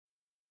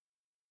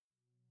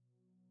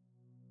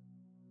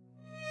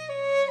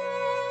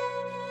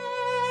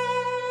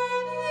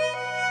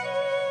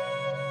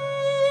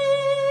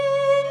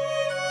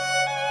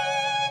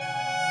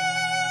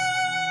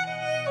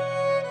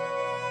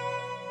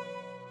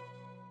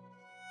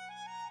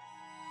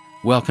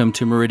Welcome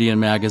to Meridian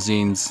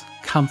Magazine's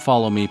Come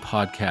Follow Me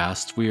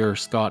podcast. We are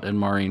Scott and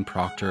Maureen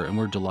Proctor, and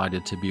we're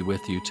delighted to be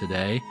with you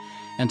today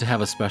and to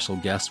have a special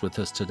guest with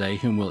us today,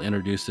 whom we'll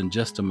introduce in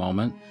just a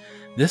moment.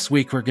 This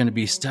week, we're going to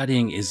be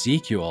studying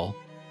Ezekiel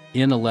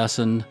in a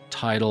lesson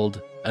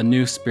titled, A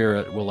New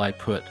Spirit Will I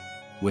Put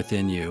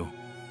Within You.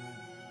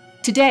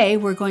 Today,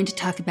 we're going to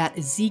talk about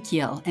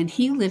Ezekiel, and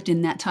he lived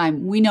in that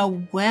time we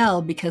know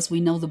well because we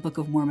know the Book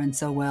of Mormon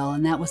so well,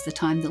 and that was the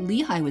time that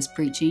Lehi was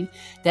preaching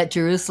that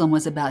Jerusalem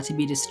was about to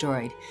be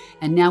destroyed.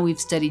 And now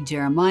we've studied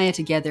Jeremiah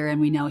together, and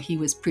we know he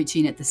was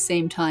preaching at the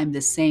same time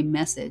the same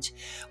message.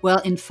 Well,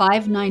 in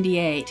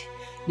 598,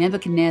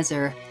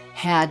 Nebuchadnezzar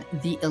had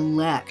the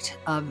elect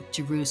of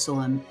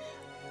Jerusalem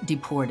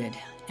deported.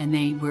 And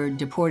they were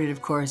deported,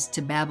 of course,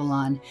 to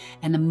Babylon.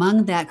 And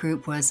among that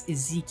group was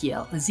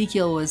Ezekiel.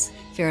 Ezekiel was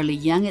fairly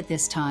young at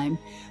this time,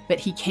 but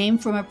he came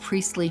from a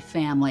priestly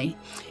family.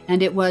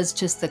 And it was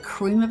just the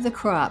cream of the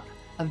crop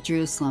of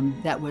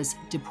Jerusalem that was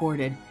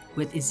deported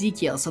with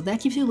Ezekiel. So that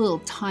gives you a little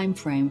time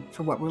frame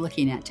for what we're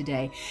looking at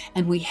today.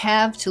 And we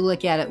have to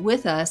look at it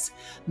with us,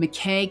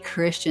 McKay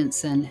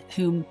Christensen,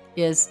 whom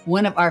is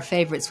one of our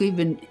favorites. We've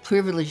been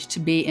privileged to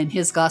be in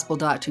his gospel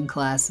doctrine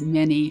class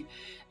many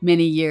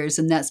years,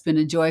 and that's been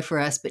a joy for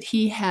us. But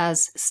he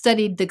has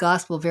studied the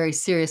gospel very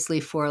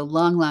seriously for a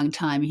long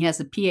time. He has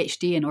a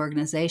PhD in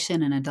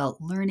organization and adult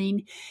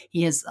learning.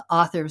 He is the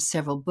author of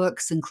several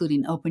books,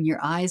 including Open Your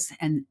Eyes,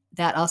 and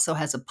that also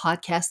has a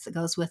podcast that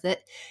goes with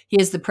it. He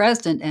is the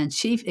president and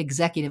chief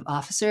executive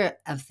officer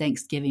of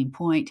Thanksgiving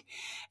Point,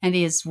 and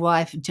his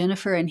wife,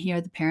 Jennifer, and he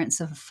are the parents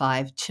of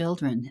 5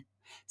 children.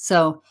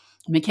 So,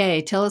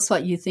 McKay, tell us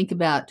what you think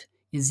about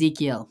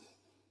Ezekiel.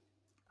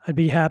 I'd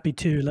be happy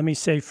to. Let me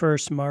say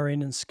first,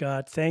 Maureen and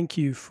Scott, thank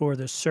you for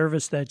the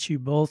service that you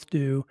both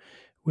do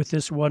with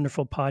this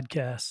wonderful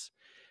podcast.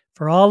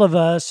 For all of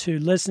us who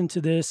listen to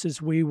this as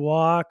we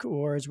walk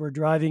or as we're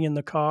driving in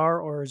the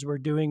car or as we're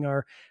doing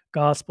our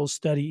gospel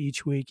study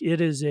each week, it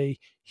is a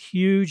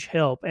huge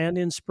help and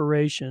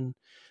inspiration,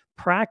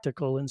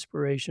 practical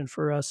inspiration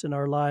for us in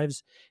our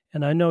lives.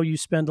 And I know you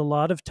spend a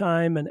lot of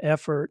time and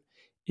effort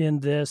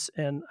in this.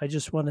 And I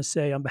just want to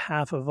say on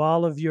behalf of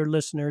all of your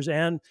listeners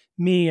and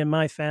me and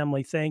my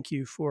family, thank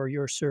you for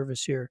your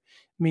service here.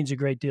 It means a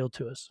great deal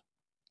to us.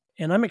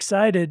 And I'm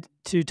excited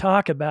to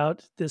talk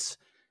about this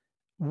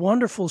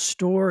wonderful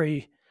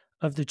story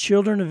of the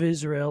children of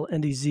Israel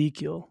and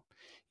Ezekiel.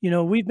 You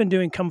know, we've been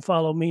doing Come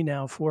Follow Me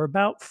now for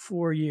about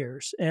 4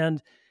 years.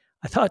 And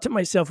I thought to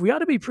myself, we ought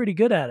to be pretty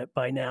good at it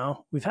by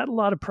now. We've had a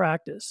lot of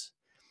practice.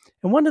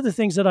 And one of the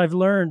things that I've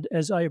learned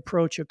as I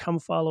approach a Come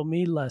Follow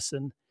Me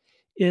lesson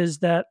is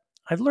that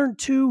I've learned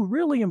 2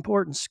 really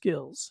important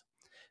skills.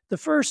 The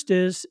first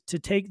is to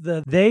take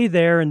the they,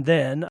 there, and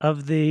then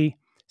of the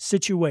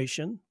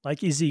situation,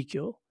 like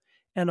Ezekiel,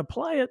 and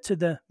apply it to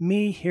the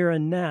me, here,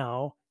 and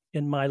now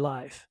in my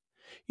life.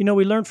 You know,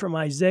 we learned from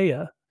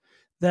Isaiah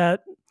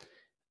that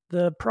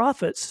the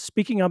prophets,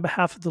 speaking on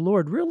behalf of the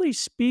Lord, really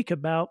speak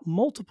about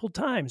multiple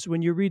times.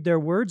 When you read their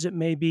words, it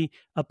may be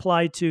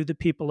applied to the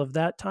people of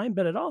that time,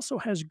 but it also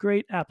has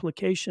great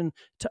application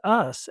to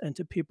us and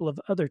to people of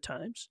other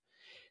times.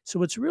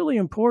 So it's really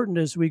important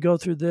as we go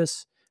through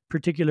this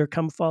particular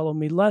Come Follow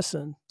Me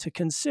lesson to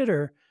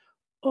consider,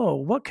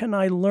 what can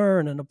I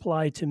learn and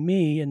apply to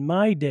me in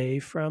my day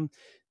from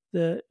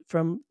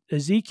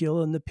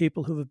Ezekiel and the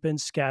people who have been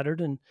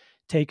scattered and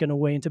taken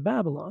away into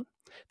Babylon.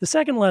 The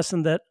second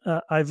lesson that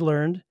I've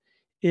learned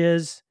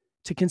is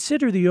to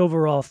consider the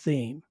overall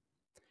theme.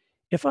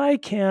 If I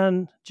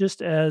can,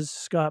 just as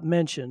Scott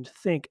mentioned,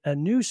 think, a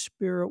new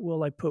spirit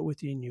will I put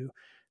within you.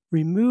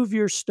 Remove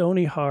your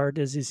stony heart,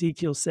 as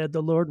Ezekiel said,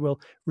 the Lord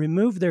will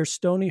remove their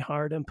stony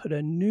heart and put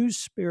a new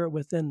spirit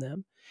within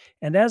them.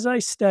 And as I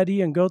study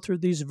and go through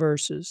these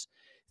verses,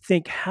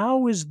 think,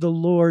 how is the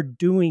Lord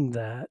doing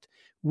that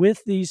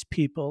with these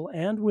people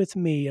and with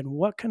me? And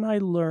what can I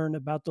learn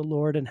about the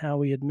Lord and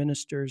how he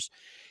administers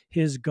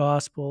his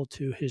gospel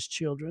to his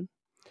children?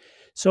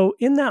 So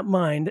in that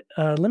mind,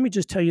 let me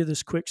just tell you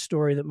this quick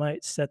story that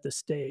might set the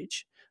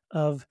stage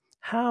of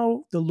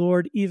how the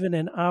Lord, even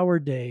in our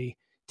day,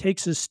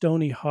 takes a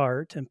stony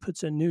heart and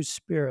puts a new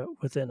spirit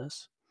within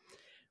us.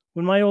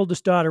 When my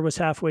oldest daughter was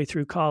halfway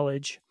through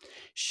college,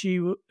 she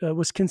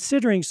was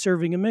considering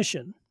serving a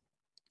mission.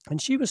 And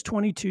she was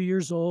 22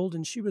 years old,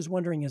 and she was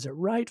wondering, is it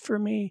right for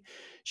me?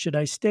 Should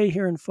I stay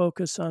here and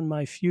focus on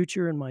my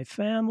future and my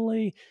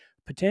family,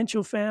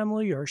 potential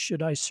family, or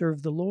should I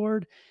serve the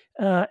Lord?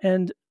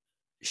 And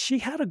she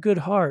had a good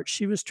heart.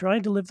 She was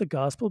trying to live the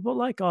gospel, but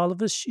like all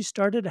of us, she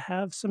started to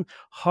have some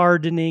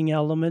hardening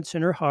elements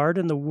in her heart,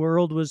 and the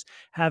world was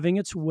having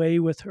its way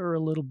with her a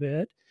little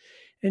bit.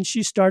 And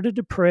she started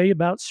to pray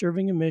about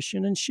serving a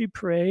mission, and she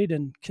prayed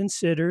and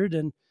considered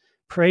and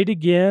prayed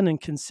again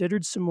and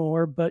considered some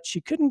more, but she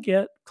couldn't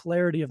get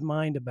clarity of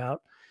mind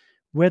about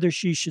whether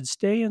she should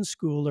stay in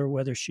school or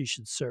whether she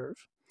should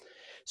serve.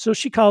 So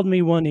she called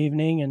me one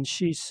evening and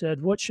she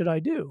said, "What should I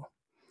do?"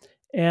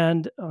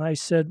 And I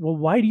said, "Well,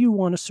 why do you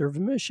want to serve a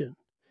mission?"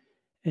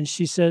 And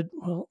she said,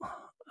 "Well,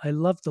 I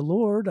love the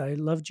Lord, I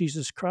love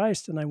Jesus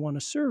Christ, and I want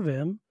to serve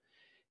him.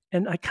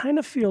 And I kind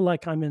of feel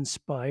like I'm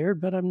inspired,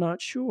 but I'm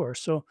not sure.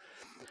 So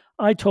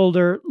I told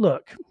her,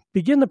 look,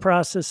 begin the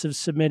process of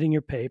submitting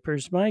your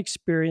papers. My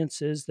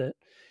experience is that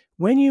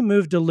when you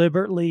move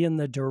deliberately in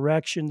the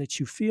direction that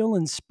you feel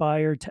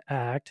inspired to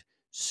act,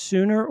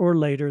 sooner or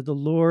later, the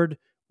Lord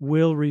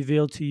will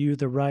reveal to you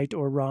the right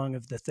or wrong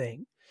of the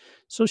thing.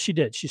 So she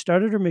did. She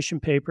started her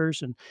mission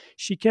papers and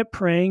she kept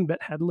praying,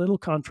 but had little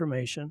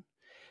confirmation.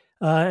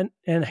 And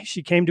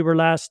she came to her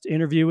last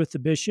interview with the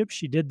bishop.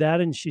 She did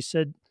that and she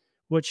said,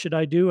 what should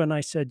I do? And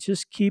I said,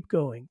 just keep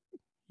going.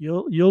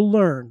 You'll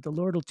learn. The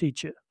Lord will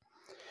teach you.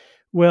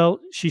 Well,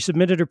 she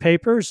submitted her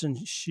papers and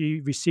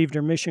she received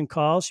her mission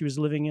call. She was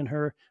living in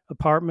her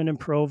apartment in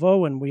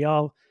Provo, and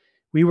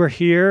we were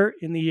here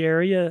in the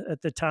area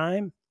at the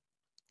time.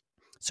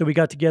 So we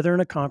got together in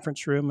a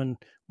conference room and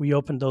we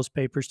opened those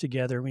papers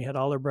together. We had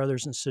all our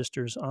brothers and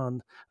sisters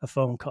on a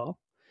phone call.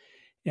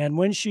 And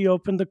when she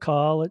opened the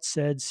call, it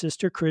said,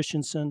 Sister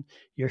Christensen,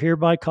 you're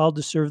hereby called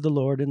to serve the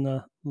Lord in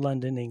the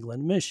London,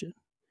 England mission.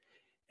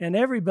 And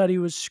everybody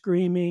was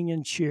screaming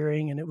and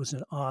cheering, and it was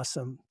an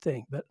awesome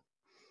thing. But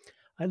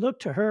I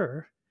looked to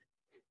her,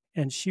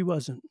 and she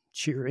wasn't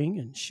cheering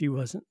and she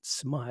wasn't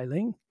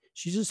smiling.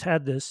 She just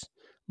had this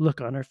look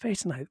on her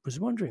face, and I was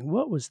wondering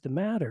what was the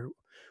matter.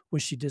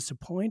 Was she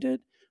disappointed?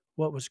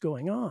 What was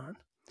going on?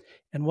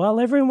 And while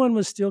everyone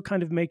was still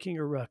kind of making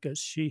a ruckus,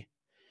 she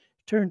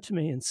turned to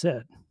me and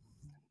said,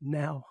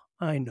 now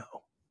I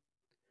know.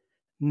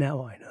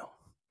 Now I know.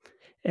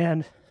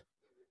 And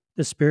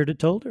the Spirit had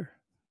told her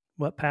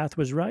what path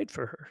was right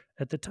for her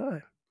at the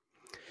time.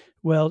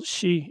 Well,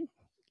 she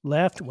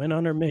left, went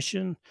on her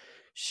mission.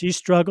 She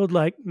struggled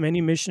like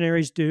many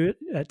missionaries do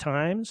at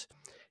times,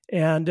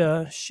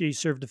 and she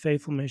served a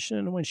faithful mission.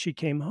 And when she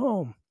came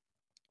home,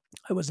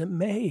 I was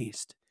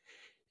amazed.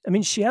 I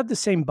mean, she had the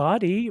same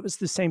body, it was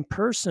the same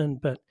person,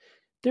 but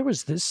there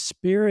was this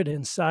spirit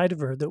inside of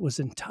her that was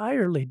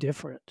entirely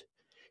different.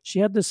 She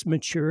had this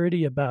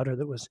maturity about her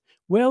that was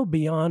well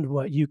beyond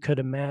what you could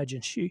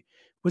imagine. She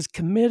was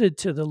committed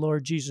to the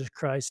Lord Jesus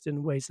Christ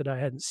in ways that I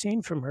hadn't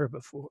seen from her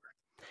before.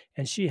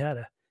 And she had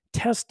a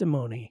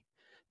testimony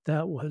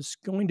that was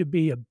going to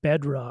be a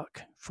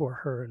bedrock for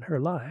her in her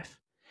life.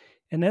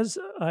 And as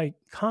I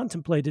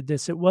contemplated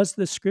this, it was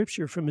the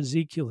scripture from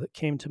Ezekiel that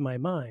came to my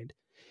mind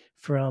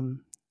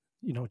from,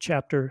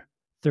 chapter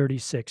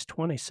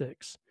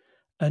 36:26.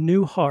 A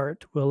new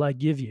heart will I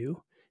give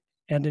you,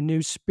 and a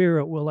new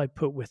spirit will I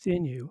put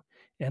within you,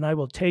 and I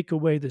will take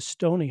away the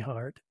stony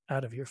heart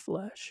out of your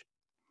flesh.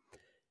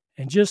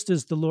 And just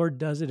as the Lord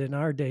does it in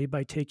our day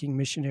by taking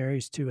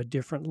missionaries to a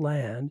different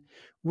land,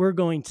 we're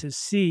going to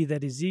see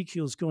that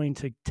Ezekiel's going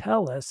to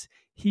tell us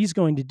he's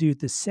going to do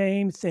the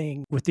same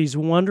thing with these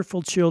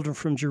wonderful children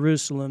from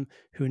Jerusalem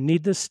who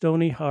need the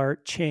stony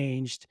heart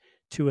changed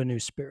to a new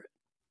spirit.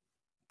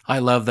 I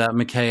love that,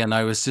 McKay. And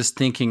I was just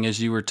thinking as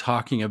you were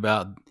talking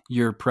about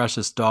your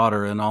precious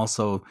daughter and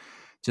also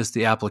just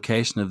the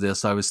application of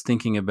this, I was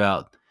thinking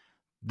about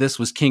this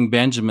was King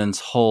Benjamin's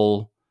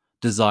whole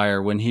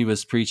desire when he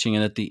was preaching.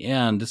 And at the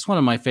end, it's one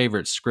of my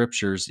favorite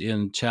scriptures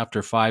in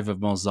chapter 5 of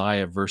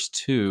Mosiah, verse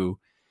 2,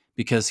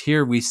 because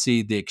here we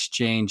see the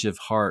exchange of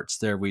hearts.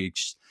 There we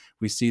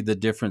see the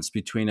difference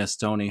between a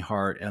stony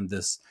heart and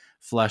this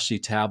fleshy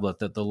tablet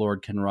that the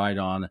Lord can write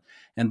on.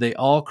 And they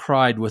all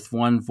cried with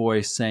one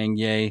voice, saying,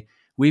 Yea,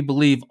 we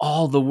believe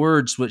all the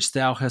words which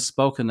thou hast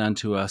spoken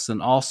unto us,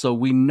 and also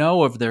we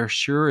know of their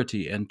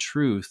surety and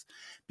truth,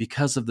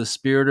 because of the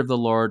Spirit of the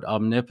Lord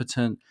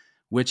omnipotent,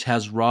 which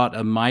has wrought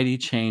a mighty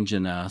change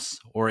in us,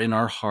 or in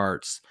our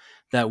hearts,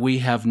 that we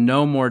have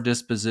no more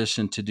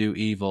disposition to do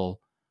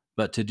evil,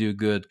 but to do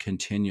good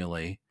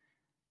continually.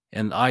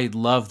 And I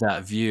love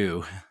that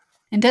view.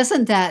 And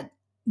doesn't that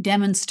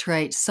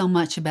demonstrate so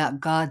much about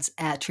God's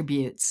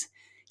attributes?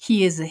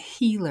 He is a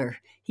healer.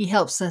 He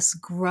helps us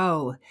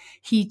grow.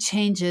 He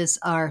changes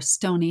our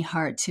stony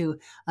heart to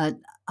a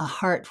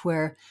heart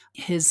where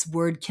His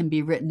word can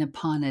be written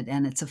upon it,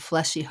 and it's a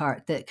fleshy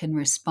heart that can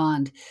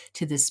respond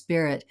to the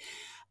Spirit.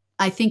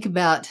 I think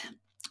about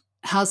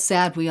how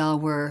sad we all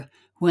were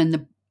when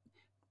the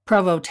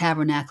Provo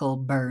Tabernacle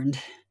burned,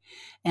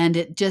 and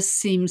it just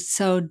seemed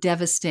so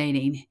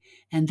devastating.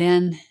 And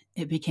then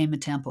it became a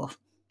temple.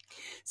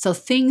 So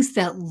things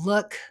that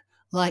look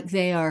like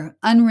they are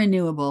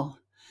unrenewable,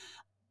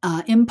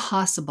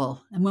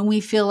 impossible, and when we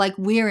feel like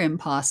we're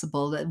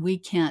impossible, that we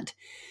can't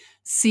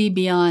see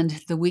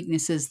beyond the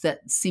weaknesses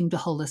that seem to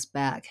hold us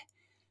back,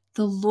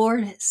 the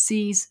Lord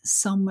sees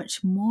so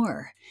much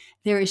more.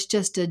 There is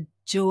just a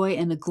joy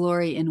and a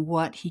glory in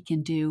what He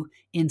can do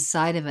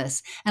inside of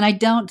us. And I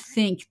don't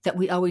think that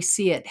we always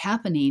see it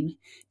happening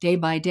day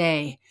by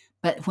day,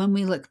 but when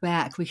we look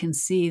back, we can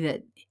see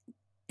that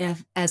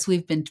as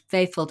we've been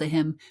faithful to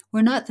Him,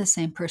 we're not the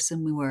same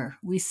person we were.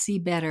 We see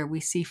better,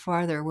 we see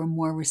farther, we're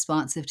more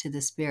responsive to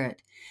the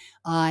Spirit.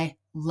 I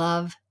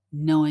love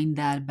knowing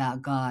that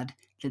about God,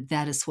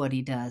 that is what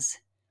He does.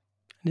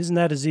 And isn't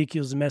that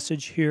Ezekiel's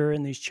message here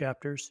in these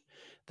chapters?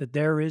 That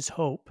there is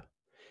hope,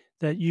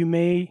 that you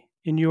may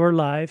in your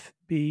life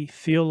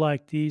feel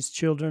like these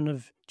children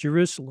of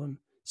Jerusalem,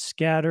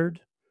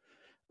 scattered.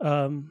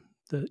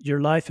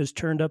 Your life is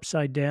turned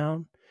upside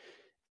down.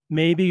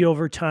 Maybe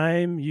over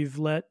time you've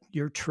let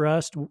your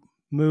trust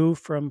move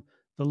from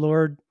the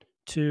Lord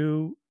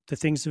to the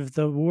things of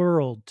the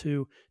world,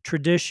 to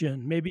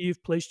tradition. Maybe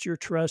you've placed your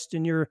trust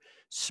in your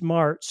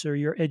smarts or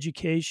your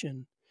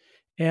education.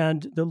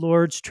 And the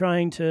Lord's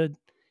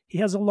He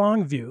has a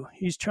long view.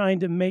 He's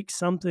trying to make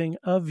something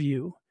of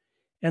you.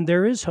 And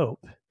there is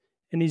hope.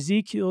 And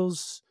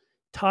Ezekiel's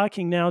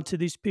talking now to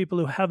these people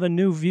who have a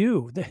new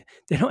view.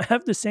 They don't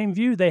have the same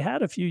view they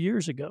had a few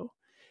years ago.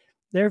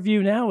 Their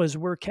view now is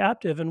we're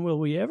captive, and will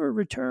we ever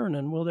return?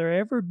 And will there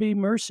ever be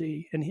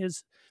mercy? And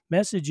his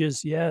message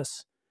is,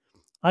 yes,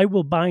 I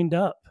will bind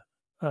up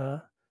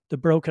the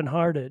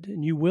brokenhearted,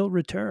 and you will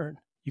return.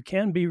 You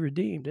can be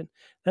redeemed. And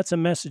that's a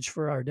message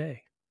for our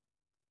day.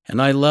 And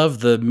I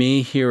love the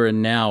me here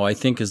and now, I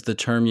think is the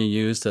term you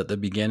used at the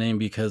beginning,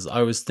 because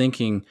I was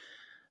thinking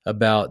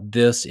about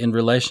this in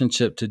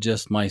relationship to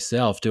just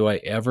myself. Do I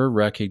ever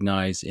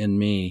recognize in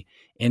me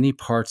any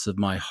parts of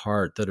my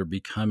heart that are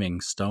becoming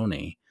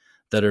stony,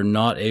 that are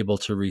not able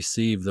to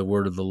receive the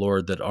word of the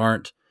Lord, that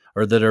aren't,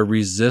 or that are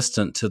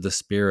resistant to the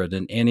Spirit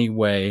in any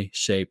way,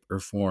 shape, or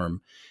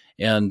form?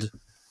 And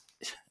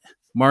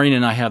Maureen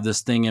and I have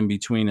this thing in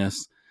between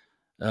us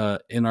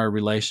in our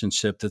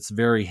relationship that's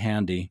very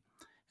handy.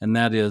 And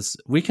that is,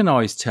 we can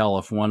always tell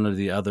if one or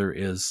the other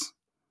is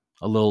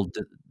a little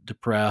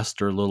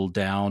depressed or a little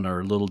down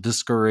or a little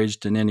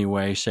discouraged in any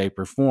way, shape,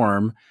 or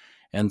form.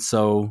 And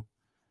so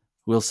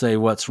we'll say,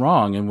 what's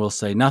wrong? And we'll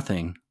say,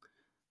 nothing.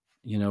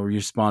 We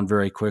respond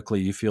very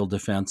quickly. You feel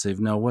defensive.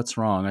 No, what's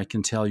wrong? I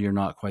can tell you're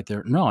not quite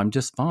there. No, I'm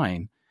just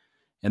fine.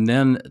 And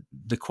then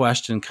the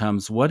question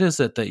comes, what is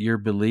it that you're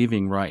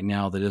believing right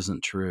now that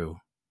isn't true?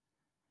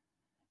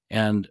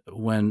 And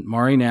when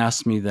Maureen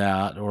asked me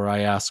that, or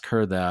I asked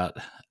her that,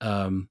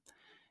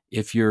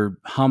 if you're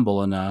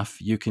humble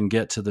enough, you can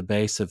get to the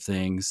base of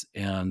things.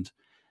 And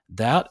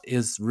that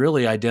is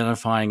really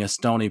identifying a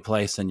stony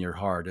place in your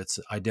heart. It's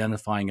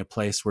identifying a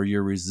place where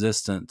you're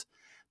resistant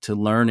to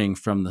learning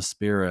from the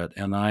Spirit.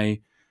 And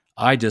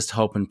I just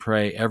hope and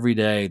pray every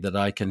day that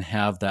I can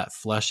have that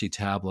fleshy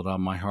tablet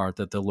on my heart,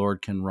 that the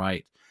Lord can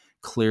write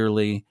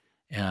clearly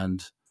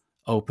and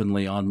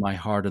openly on my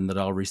heart, and that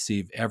I'll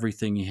receive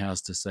everything He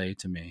has to say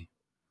to me.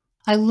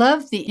 I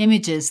love the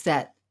images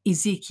that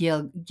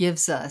Ezekiel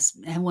gives us.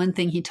 And one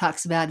thing he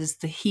talks about is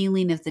the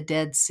healing of the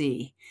Dead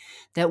Sea,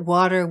 that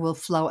water will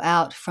flow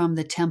out from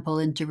the temple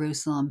in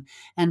Jerusalem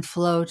and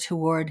flow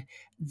toward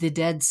the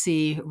Dead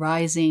Sea,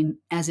 rising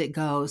as it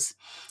goes.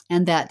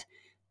 And that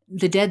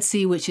the Dead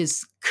Sea, which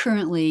is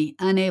currently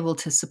unable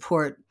to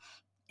support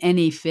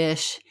any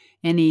fish,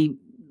 any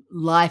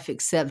life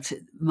except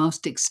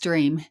most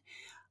extreme,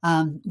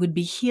 would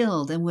be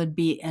healed and would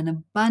be an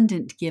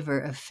abundant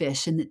giver of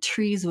fish, and that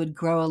trees would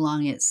grow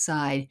along its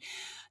side.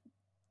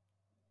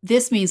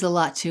 This means a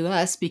lot to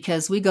us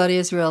because we go to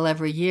Israel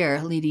every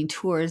year leading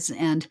tours,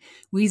 and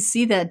we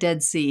see that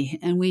Dead Sea,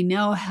 and we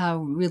know how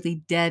really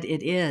dead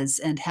it is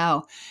and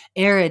how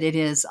arid it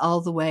is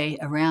all the way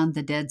around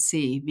the Dead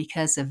Sea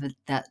because of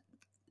that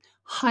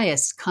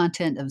highest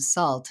content of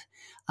salt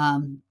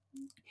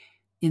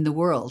in the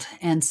world.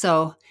 And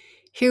so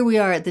here we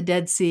are at the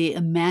Dead Sea,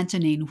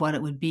 imagining what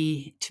it would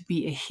be to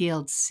be a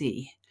healed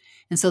sea.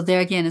 And so there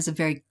again is a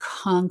very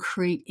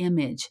concrete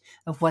image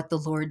of what the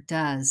Lord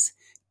does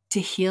to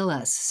heal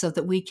us so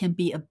that we can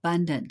be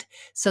abundant,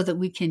 so that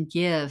we can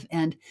give.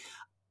 And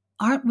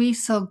aren't we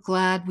so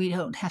glad we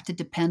don't have to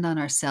depend on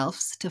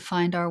ourselves to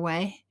find our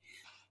way?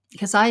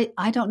 Because I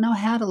don't know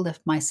how to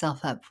lift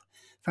myself up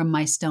from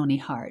my stony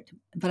heart,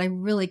 but I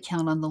really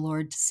count on the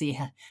Lord to see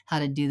how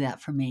to do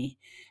that for me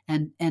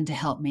and to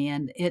help me.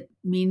 And it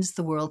means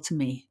the world to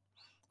me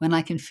when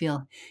I can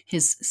feel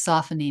His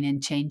softening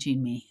and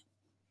changing me.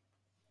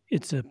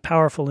 It's a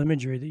powerful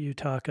imagery that you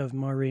talk of,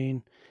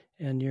 Maureen,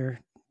 and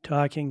you're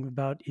talking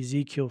about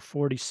Ezekiel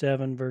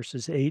 47,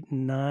 verses 8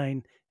 and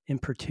 9 in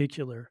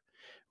particular,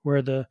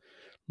 where the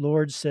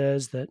Lord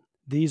says that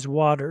these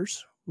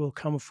waters will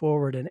come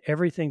forward, and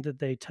everything that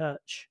they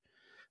touch,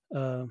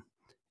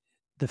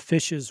 the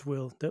fishes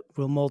will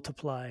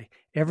multiply,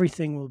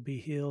 everything will be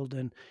healed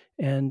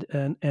and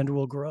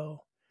will grow.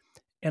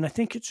 And I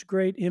think it's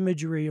great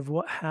imagery of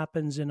what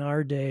happens in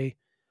our day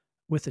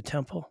with the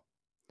temple.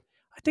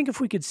 I think if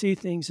we could see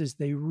things as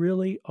they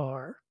really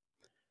are,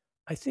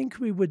 I think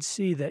we would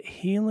see that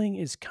healing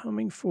is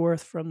coming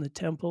forth from the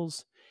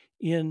temples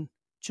in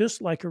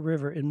just like a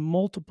river in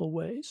multiple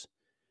ways,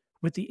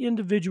 with the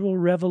individual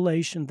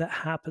revelation that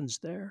happens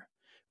there,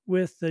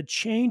 with the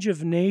change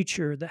of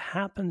nature that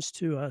happens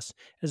to us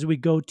as we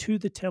go to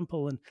the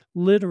temple. And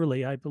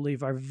literally, I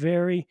believe our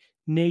very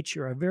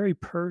nature, our very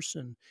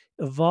person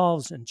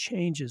evolves and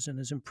changes and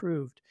is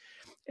improved.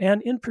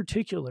 And in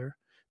particular,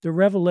 the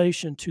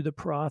revelation to the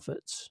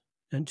prophets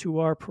and to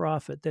our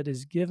prophet that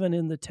is given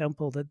in the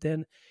temple, that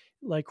then,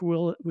 like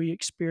we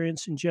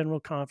experience in General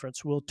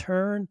Conference, will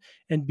turn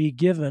and be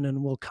given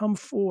and will come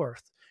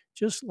forth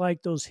just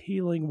like those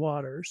healing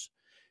waters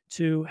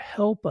to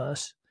help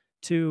us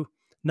to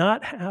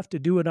not have to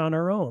do it on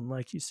our own,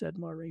 like you said,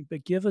 Maureen,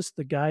 but give us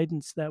the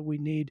guidance that we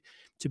need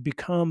to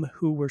become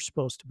who we're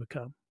supposed to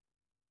become.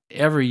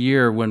 Every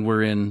year when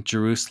we're in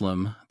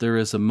Jerusalem, there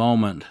is a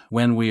moment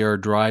when we are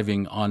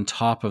driving on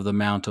top of the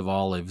Mount of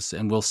Olives,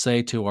 and we'll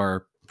say to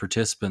our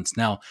participants,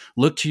 now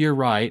look to your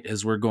right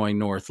as we're going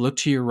north. Look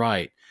to your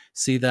right.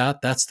 See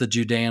that? That's the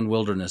Judean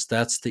wilderness.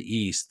 That's the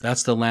east.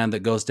 That's the land that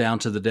goes down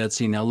to the Dead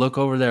Sea. Now look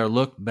over there.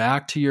 Look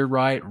back to your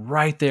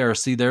right there.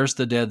 See, there's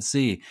the Dead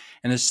Sea.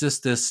 And it's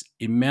just this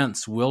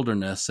immense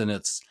wilderness, and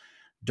it's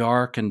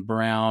dark and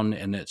brown,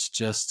 and it's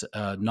just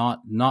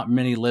not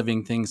many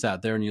living things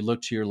out there. And you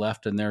look to your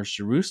left, and there's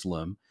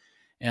Jerusalem.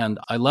 And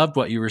I loved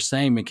what you were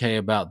saying, McKay,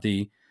 about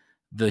the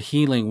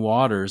healing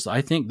waters.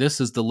 I think this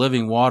is the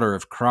living water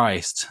of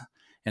Christ,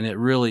 and it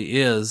really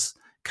is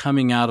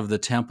coming out of the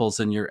temples.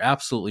 And you're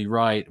absolutely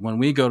right. When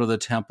we go to the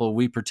temple,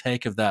 we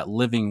partake of that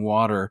living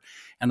water.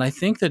 And I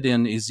think that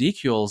in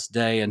Ezekiel's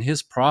day and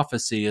his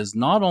prophecy is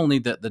not only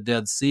that the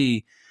Dead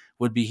Sea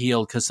would be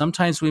healed, because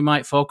sometimes we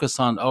might focus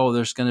on, oh,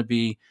 there's going to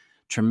be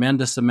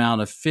tremendous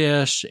amount of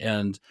fish,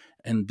 and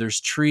there's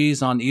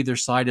trees on either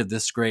side of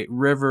this great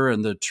river,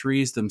 and the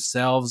trees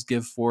themselves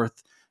give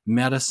forth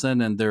medicine,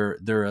 and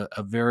they're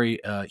a very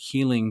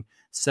healing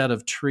set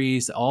of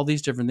trees, all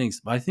these different things.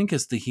 But I think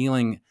it's the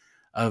healing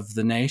of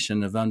the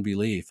nation of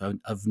unbelief,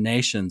 of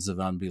nations of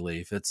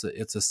unbelief. It's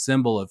a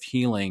symbol of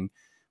healing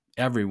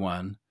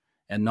everyone,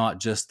 and not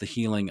just the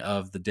healing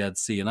of the Dead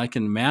Sea. And I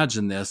can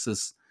imagine this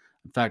as,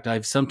 in fact,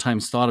 I've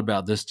sometimes thought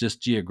about this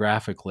just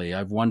geographically.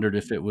 I've wondered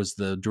if it was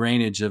the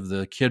drainage of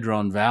the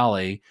Kidron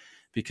Valley,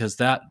 because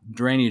that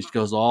drainage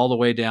goes all the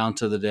way down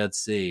to the Dead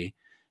Sea.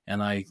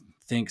 And I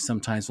think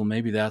sometimes, well,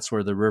 maybe that's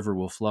where the river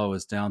will flow,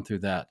 is down through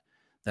that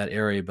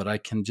area. But I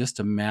can just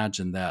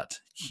imagine that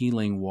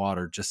healing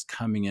water just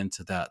coming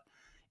into that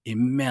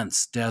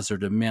immense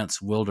desert,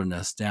 immense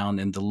wilderness down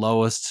in the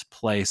lowest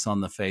place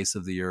on the face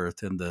of the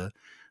earth, in the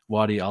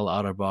Wadi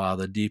al-Araba,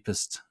 the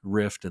deepest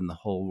rift in the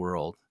whole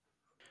world.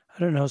 I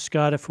don't know,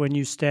 Scott, if when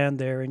you stand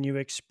there and you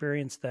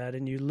experience that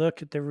and you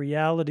look at the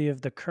reality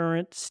of the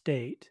current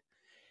state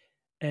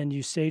and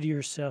you say to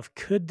yourself,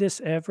 could this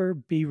ever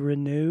be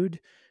renewed?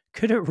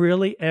 Could it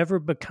really ever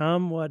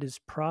become what is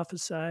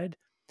prophesied?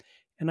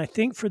 And I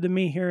think for the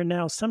me here and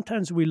now,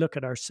 sometimes we look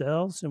at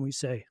ourselves and we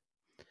say,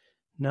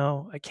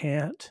 no, I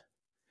can't.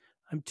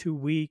 I'm too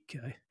weak.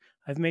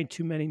 I've made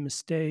too many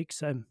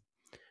mistakes. I'm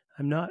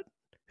not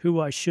who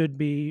I should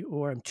be,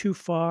 or I'm too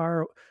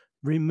far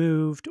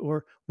removed,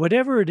 or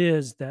whatever it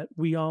is that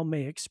we all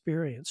may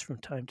experience from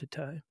time to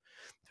time.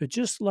 But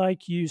just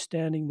like you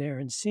standing there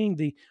and seeing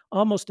the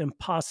almost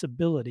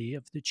impossibility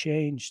of the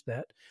change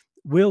that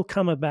will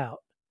come about,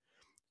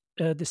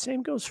 the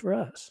same goes for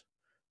us.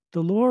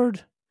 The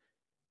Lord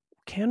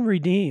can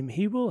redeem.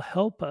 He will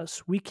help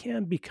us. We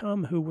can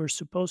become who we're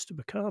supposed to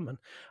become. And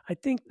I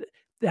think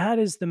that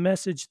is the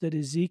message that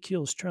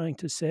Ezekiel's trying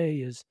to say,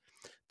 is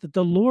that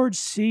the Lord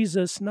sees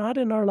us not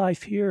in our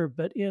life here,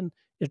 but in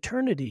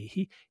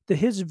eternity.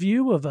 His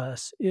view of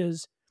us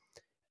is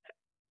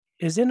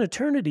in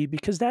eternity,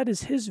 because that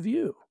is his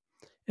view.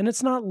 And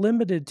it's not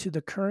limited to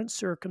the current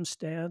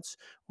circumstance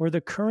or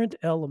the current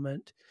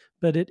element,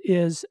 but it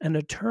is an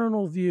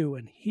eternal view.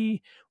 And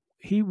he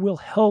will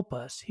help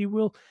us. He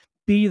will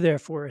be there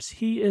for us.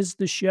 He is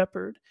the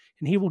shepherd,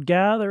 and he will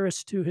gather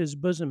us to his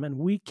bosom, and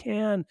we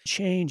can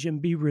change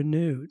and be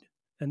renewed.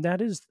 And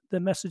that is the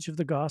message of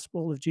the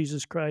gospel of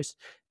Jesus Christ,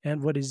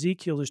 and what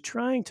Ezekiel is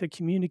trying to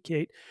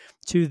communicate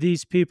to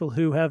these people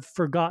who have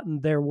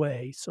forgotten their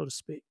way, so to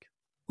speak.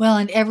 Well,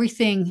 and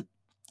everything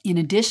in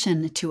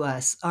addition to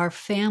us, our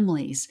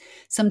families,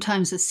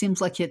 sometimes it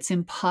seems like it's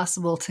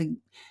impossible to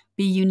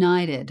be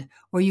united,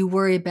 or you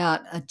worry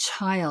about a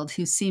child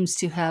who seems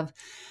to have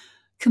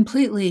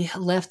completely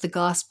left the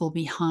gospel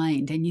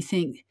behind, and you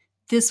think,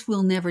 this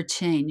will never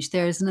change.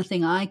 There is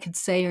nothing I could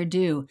say or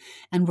do.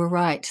 And we're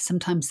right.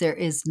 Sometimes there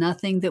is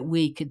nothing that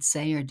we could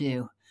say or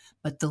do.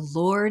 But the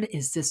Lord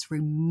is this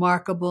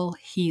remarkable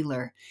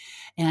healer,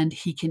 and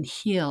he can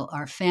heal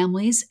our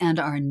families and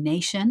our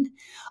nation.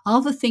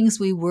 All the things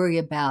we worry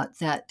about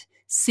that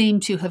seem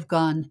to have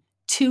gone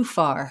too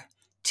far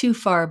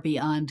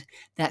beyond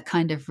that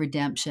kind of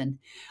redemption.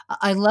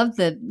 I love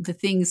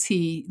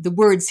the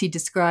words he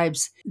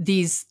describes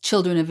these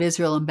children of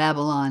Israel in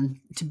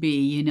Babylon to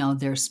be.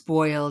 They're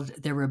spoiled,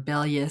 they're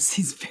rebellious.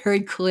 He's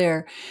very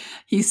clear.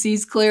 He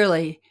sees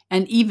clearly,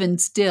 and even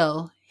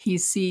still, he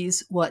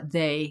sees what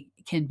they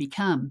can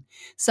become.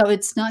 So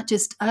it's not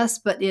just us,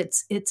 but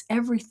it's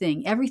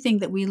everything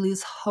that we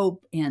lose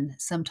hope in.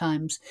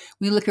 Sometimes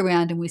we look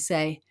around and we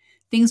say,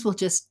 things will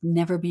just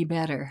never be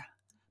better.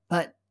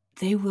 But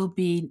they will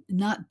be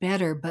not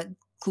better, but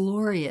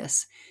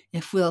glorious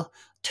if we'll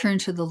turn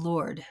to the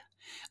Lord.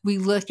 We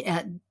look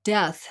at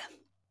death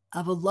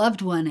of a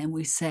loved one and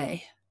we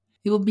say,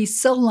 it will be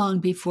so long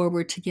before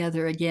we're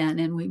together again.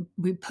 And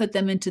we put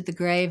them into the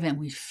grave and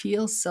we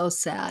feel so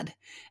sad.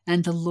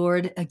 And the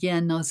Lord,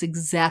 again, knows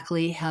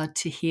exactly how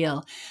to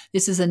heal.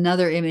 This is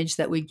another image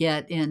that we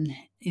get in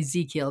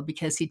Ezekiel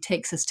because he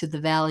takes us to the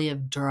valley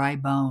of dry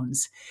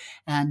bones.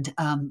 And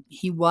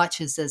he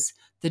watches as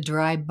the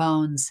dry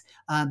bones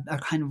are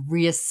kind of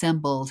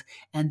reassembled.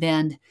 And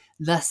then,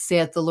 thus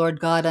saith the Lord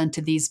God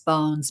unto these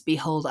bones,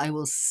 behold, I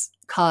will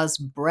cause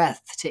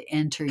breath to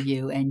enter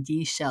you, and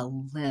ye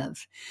shall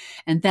live.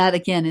 And that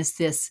again is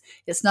this,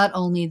 it's not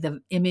only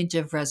the image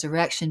of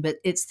resurrection, but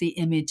it's the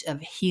image of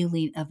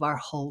healing of our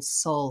whole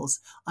souls.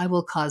 I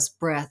will cause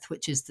breath,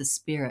 which is the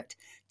spirit,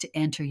 to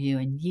enter you,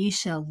 and ye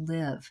shall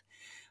live.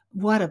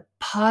 What a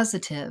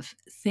positive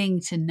thing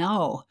to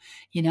know,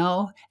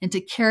 and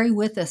to carry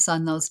with us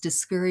on those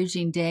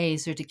discouraging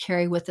days, or to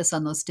carry with us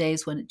on those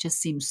days when it just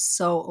seems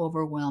so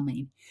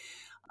overwhelming.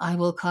 I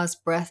will cause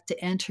breath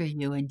to enter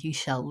you, and you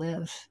shall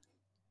live.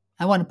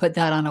 I want to put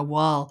that on a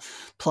wall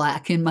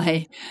plaque in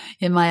my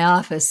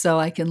office so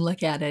I can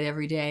look at it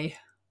every day.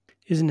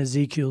 Isn't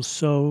Ezekiel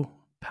so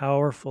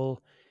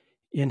powerful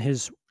in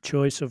his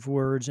choice of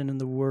words and in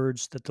the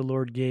words that the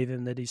Lord gave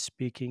him that he's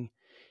speaking?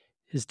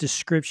 His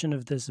description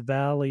of this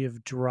valley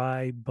of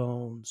dry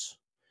bones.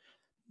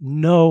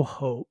 No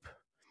hope.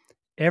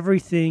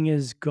 Everything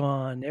is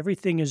gone.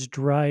 Everything is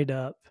dried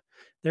up.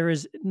 There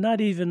is not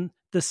even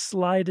the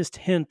slightest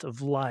hint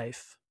of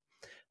life.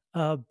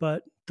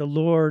 But the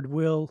Lord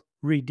will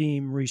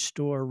redeem,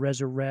 restore,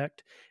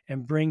 resurrect,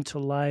 and bring to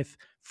life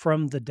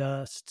from the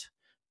dust.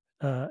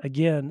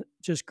 Again,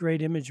 just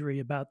great imagery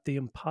about the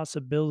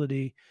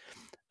impossibility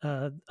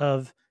of,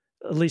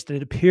 at least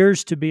it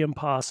appears to be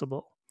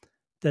impossible,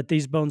 that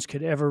these bones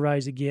could ever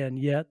rise again.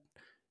 Yet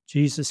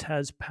Jesus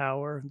has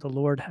power, the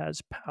Lord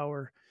has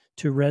power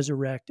to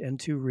resurrect and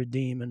to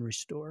redeem and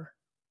restore.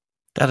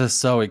 That is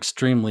so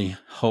extremely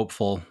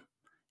hopeful.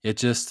 It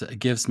just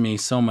gives me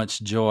so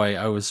much joy.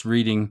 I was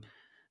reading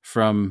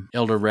from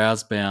Elder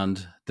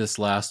Rasband this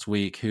last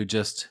week, who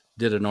just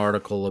did an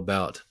article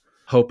about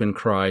hope in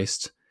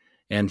Christ,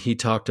 and he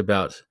talked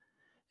about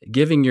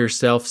giving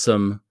yourself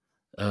some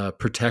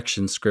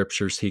protection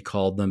scriptures, he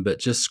called them, but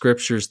just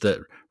scriptures that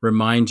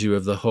remind you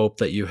of the hope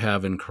that you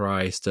have in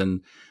Christ.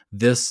 And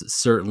this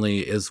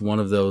certainly is one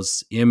of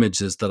those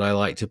images that I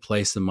like to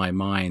place in my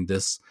mind,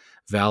 this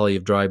valley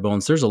of dry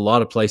bones. There's a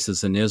lot of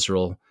places in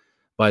Israel,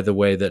 by the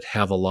way, that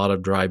have a lot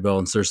of dry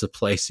bones. There's a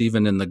place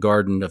even in the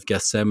Garden of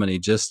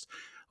Gethsemane, just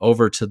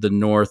over to the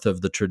north of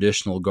the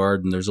traditional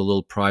garden. There's a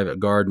little private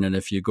garden, and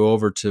if you go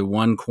over to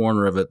one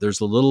corner of it,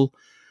 there's a little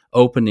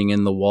opening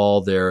in the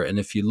wall there. And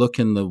if you look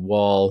in the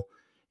wall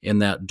in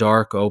that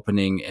dark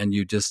opening, and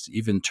you just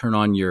even turn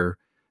on your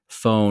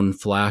phone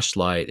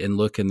flashlight and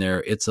look in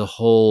there, it's a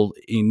whole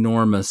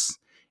enormous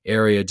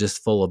area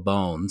just full of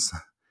bones.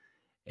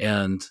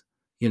 And,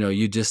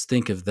 you just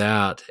think of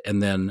that,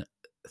 and then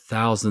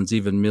thousands,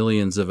 even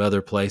millions of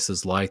other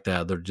places like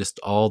that. They're just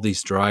all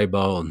these dry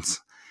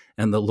bones.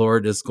 And the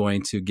Lord is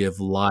going to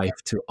give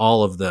life to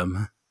all of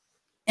them.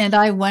 And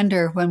I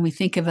wonder, when we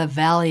think of a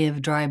valley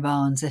of dry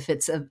bones, if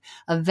it's a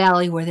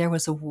valley where there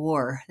was a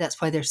war. That's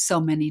why there's so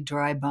many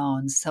dry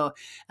bones. So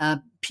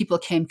people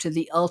came to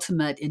the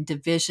ultimate in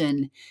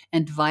division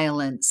and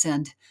violence,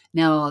 and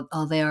now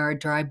all there are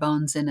dry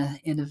bones in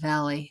a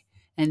valley.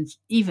 And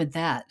even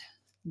that,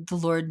 the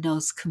Lord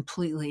knows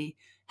completely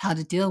how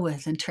to deal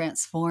with and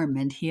transform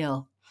and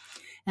heal.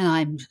 And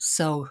I'm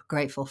so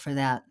grateful for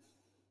that.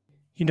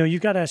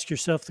 You've got to ask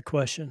yourself the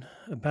question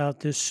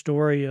about this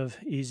story of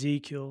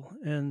Ezekiel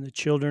and the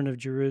children of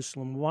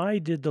Jerusalem. Why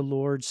did the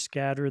Lord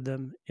scatter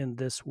them in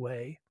this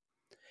way?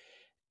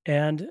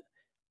 And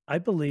I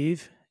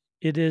believe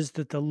it is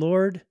that the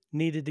Lord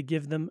needed to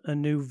give them a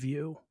new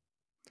view.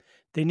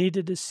 They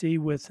needed to see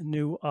with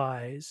new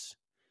eyes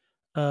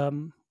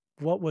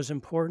what was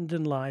important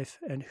in life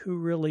and who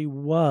really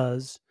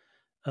was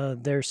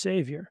their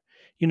Savior.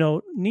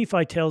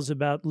 Nephi tells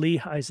about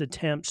Lehi's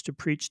attempts to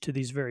preach to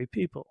these very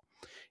people.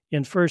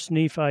 In 1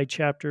 Nephi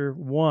chapter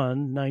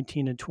 1,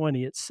 19 and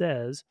 20, it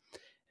says,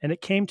 "And it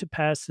came to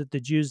pass that the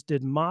Jews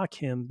did mock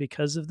him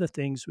because of the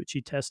things which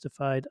he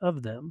testified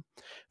of them.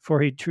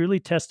 For he truly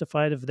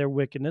testified of their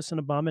wickedness and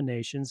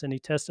abominations, and he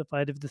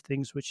testified of the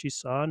things which he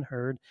saw and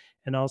heard,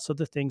 and also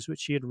the things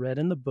which he had read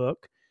in the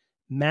book,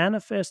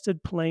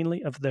 manifested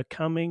plainly of the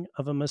coming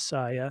of a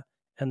Messiah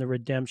and the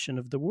redemption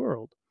of the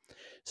world."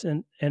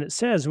 And it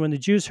says, when the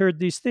Jews heard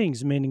these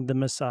things, meaning the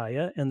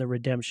Messiah and the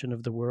redemption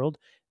of the world,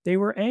 they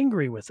were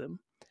angry with him.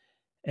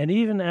 And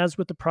even as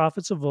with the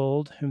prophets of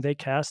old, whom they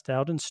cast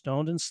out and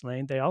stoned and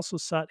slain, they also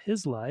sought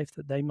his life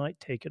that they might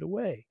take it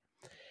away.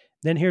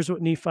 Then here's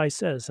what Nephi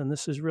says, and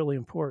this is really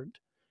important.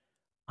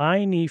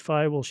 "I,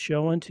 Nephi, will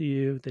show unto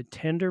you the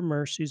tender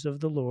mercies of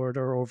the Lord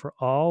are over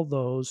all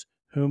those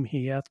whom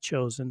he hath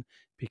chosen,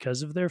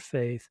 because of their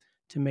faith,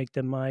 to make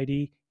them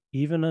mighty,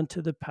 even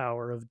unto the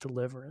power of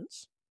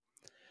deliverance."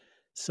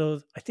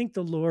 So I think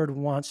the Lord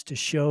wants to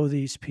show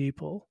these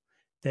people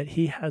that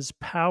he has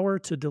power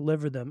to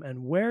deliver them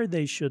and where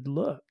they should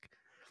look.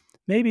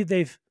 Maybe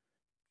they've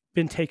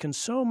been taken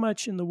so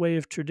much in the way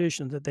of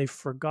tradition that they've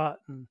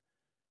forgotten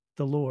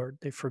the Lord.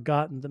 They've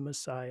forgotten the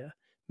Messiah.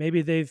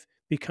 Maybe they've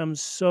become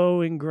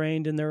so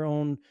ingrained in their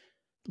own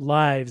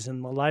lives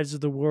and the lives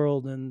of the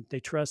world, and they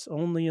trust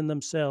only in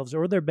themselves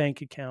or their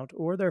bank account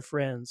or their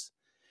friends,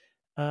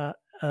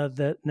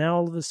 that now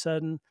all of a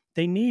sudden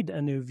they need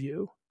a new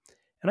view.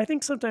 And I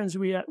think sometimes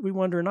we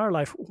wonder in our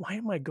life, why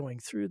am I going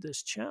through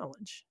this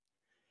challenge?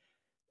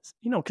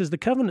 Because the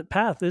covenant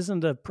path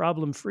isn't a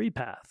problem-free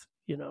path.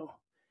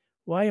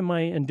 Why am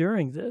I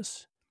enduring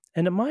this?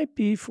 And it might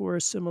be for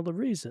a similar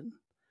reason,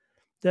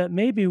 that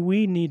maybe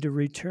we need to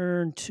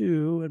return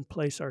to and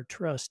place our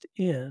trust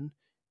in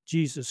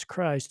Jesus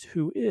Christ,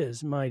 who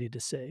is mighty to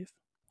save.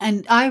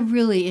 And I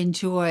really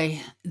enjoy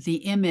the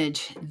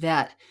image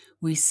that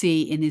we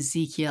see in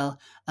Ezekiel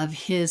of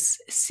his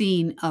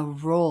seeing a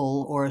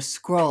roll or a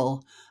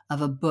scroll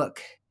of a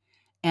book,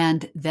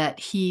 and that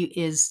he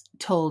is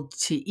told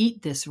to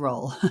eat this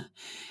roll,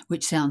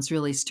 which sounds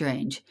really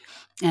strange.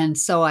 And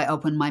so I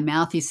opened my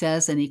mouth, he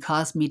says, and he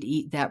caused me to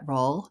eat that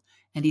roll.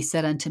 And he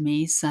said unto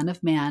me, Son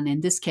of man,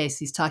 in this case,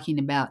 he's talking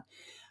about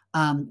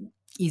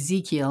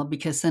Ezekiel,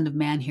 because Son of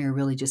Man here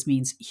really just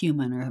means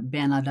human, or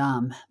Ben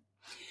Adam,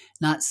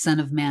 not Son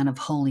of Man of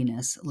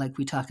holiness, like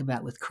we talk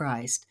about with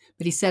Christ.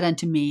 But he said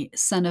unto me,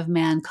 Son of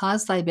man,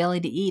 cause thy belly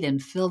to eat, and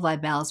fill thy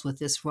bowels with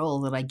this roll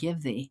that I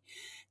give thee.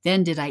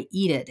 Then did I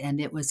eat it,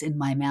 and it was in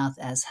my mouth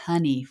as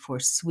honey for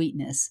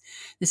sweetness.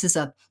 This is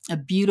a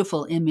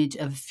beautiful image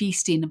of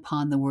feasting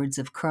upon the words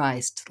of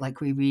Christ,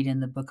 like we read in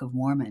the Book of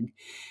Mormon.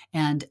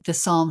 And the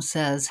psalm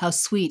says, How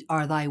sweet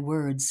are thy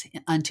words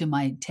unto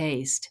my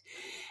taste.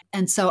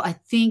 And so I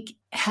think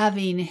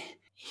having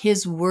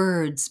his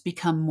words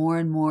become more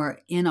and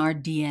more in our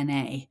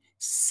DNA,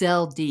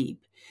 cell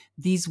deep.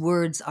 These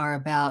words are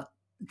about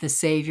the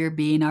Savior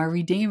being our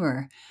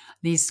Redeemer.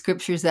 These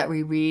scriptures that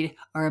we read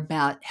are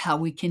about how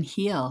we can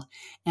heal.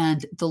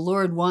 And the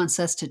Lord wants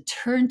us to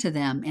turn to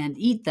them and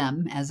eat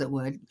them, as it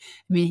would. I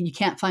mean, you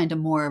can't find a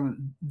more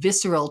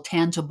visceral,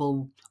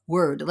 tangible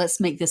word. Let's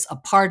make this a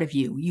part of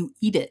you. You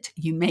eat it,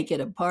 you make it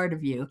a part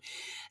of you,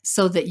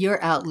 so that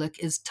your outlook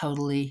is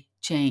totally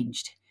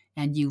changed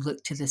and you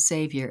look to the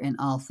Savior in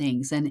all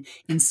things. And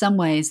in some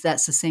ways,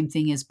 that's the same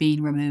thing as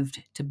being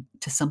removed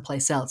to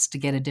someplace else to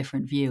get a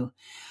different view.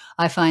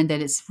 I find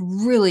that it's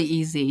really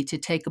easy to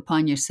take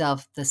upon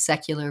yourself the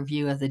secular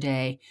view of the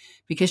day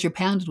because you're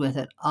pounded with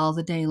it all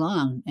the day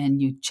long,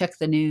 and you check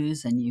the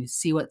news and you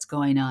see what's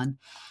going on.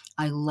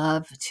 I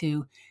love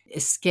to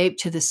escape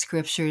to the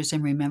scriptures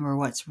and remember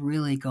what's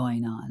really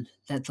going on,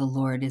 that the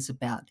Lord is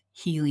about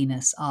healing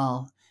us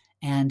all.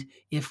 And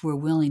if we're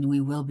willing, we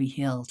will be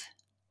healed.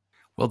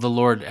 Well, the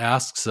Lord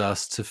asks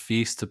us to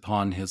feast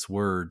upon his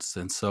words.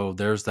 And so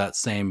there's that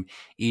same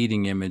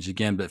eating image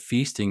again, but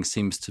feasting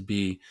seems to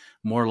be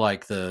more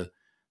like the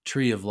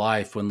tree of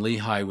life when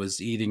Lehi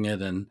was eating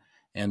it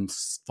and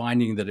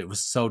finding that it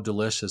was so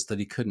delicious that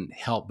he couldn't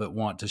help but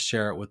want to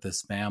share it with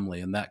his family.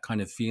 And that kind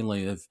of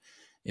feeling of,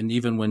 and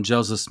even when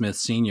Joseph Smith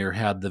Sr.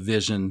 had the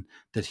vision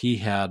that he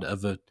had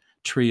of a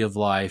tree of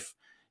life,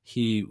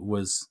 he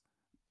was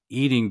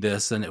eating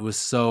this and it was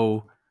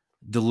so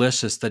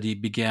delicious that he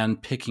began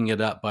picking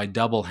it up by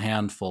double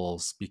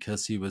handfuls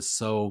because he was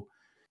so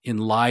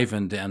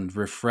enlivened and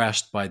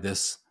refreshed by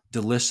this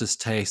delicious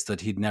taste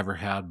that he'd never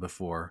had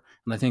before.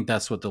 And I think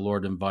that's what the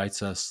Lord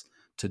invites us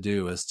to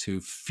do, is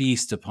to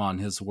feast upon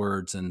his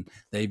words, and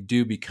they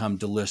do become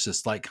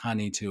delicious like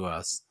honey to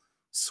us,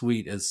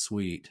 sweet as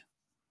sweet.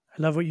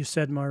 I love what you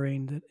said,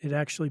 Maureen, that it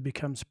actually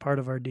becomes part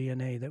of our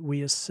DNA, that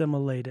we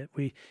assimilate it.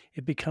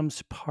 It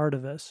becomes part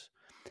of us.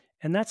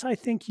 And that's, I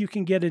think, you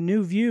can get a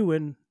new view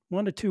in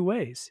one of two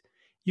ways.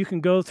 You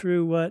can go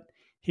through what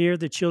here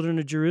the children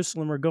of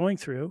Jerusalem are going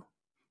through.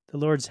 The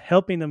Lord's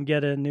helping them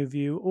get a new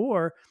view,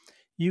 or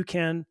you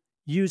can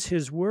use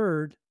his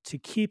word to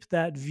keep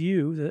that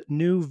view, that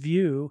new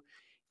view,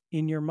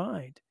 in your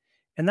mind.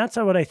 And that's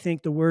what I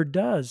think the word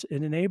does.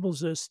 It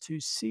enables us to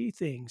see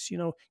things.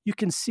 You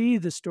can see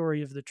the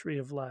story of the tree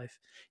of life.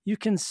 You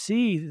can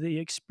see the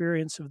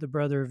experience of the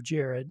brother of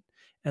Jared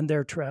and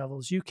their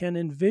travels. You can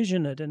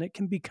envision it, and it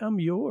can become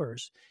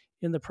yours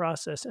in the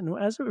process. And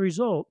as a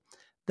result,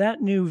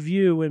 that new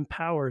view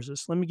empowers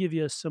us. Let me give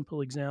you a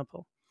simple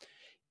example.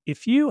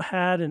 If you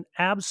had an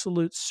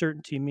absolute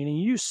certainty, meaning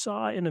you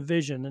saw in a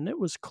vision and it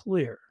was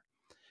clear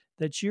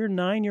that your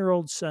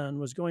 9-year-old son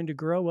was going to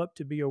grow up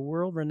to be a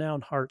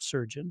world-renowned heart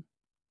surgeon,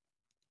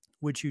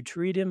 would you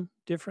treat him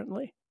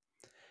differently?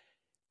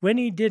 When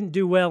he didn't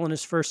do well in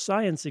his first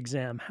science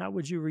exam, how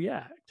would you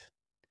react?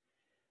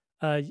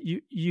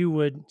 You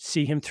would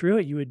see him through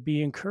it. You would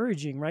be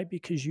encouraging, right?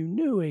 Because you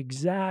knew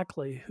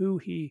exactly who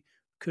he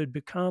could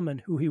become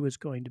and who he was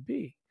going to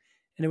be.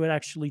 And it would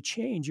actually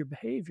change your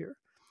behavior.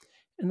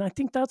 And I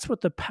think that's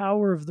what the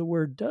power of the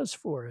word does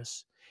for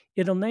us.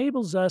 It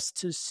enables us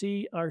to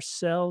see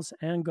ourselves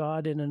and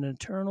God in an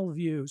eternal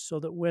view, so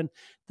that when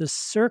the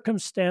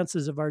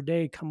circumstances of our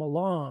day come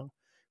along,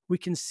 we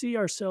can see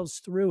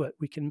ourselves through it.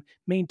 We can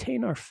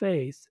maintain our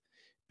faith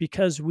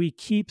because we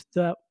keep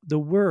the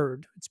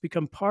word. It's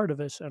become part of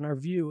us, and our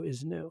view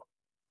is new.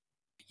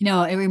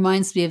 It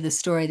reminds me of the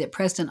story that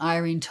President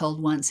Eyring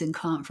told once in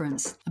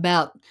conference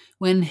about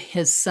when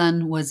his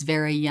son was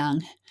very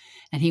young.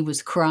 and he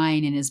was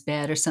crying in his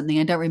bed or something.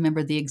 I don't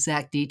remember the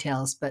exact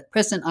details, but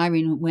President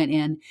Eyring went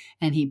in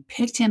and he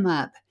picked him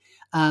up,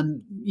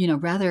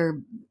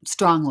 rather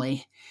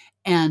strongly.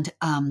 And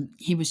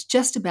he was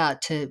just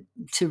about to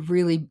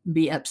really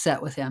be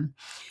upset with him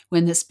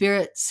when the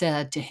Spirit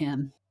said to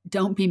him,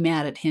 "Don't be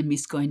mad at him.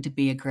 He's going to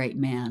be a great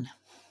man."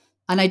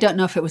 And I don't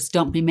know if it was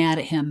 "don't be mad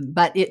at him,"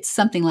 but it's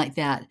something like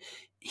that.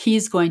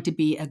 He's going to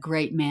be a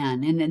great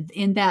man. And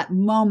in that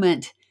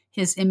moment,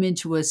 his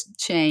image was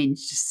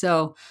changed.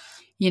 So,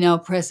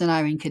 President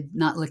Eyring could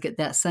not look at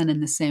that son in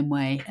the same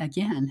way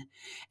again.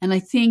 And I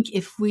think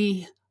if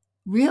we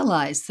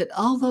realize that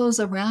all those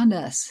around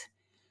us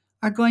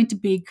are going to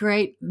be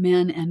great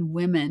men and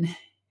women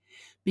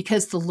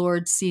because the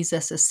Lord sees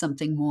us as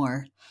something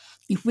more,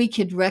 if we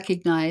could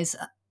recognize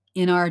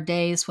in our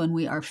days when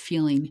we are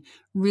feeling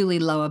really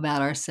low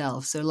about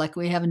ourselves, or like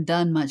we haven't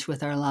done much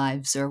with our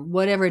lives, or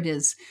whatever it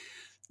is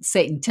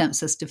Satan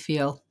tempts us to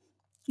feel,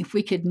 if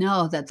we could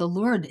know that the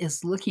Lord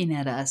is looking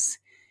at us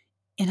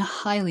in a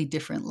highly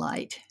different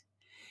light.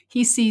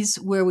 He sees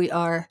where we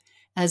are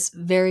as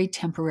very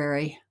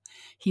temporary.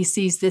 He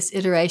sees this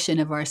iteration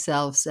of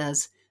ourselves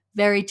as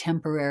very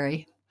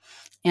temporary.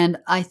 And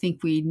I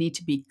think we need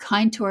to be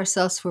kind to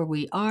ourselves where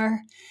we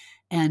are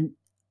and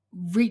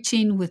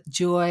reaching with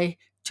joy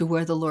to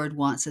where the Lord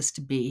wants us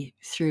to be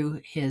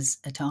through his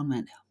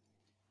atonement.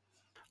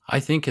 I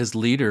think as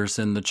leaders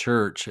in the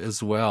church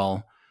as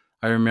well,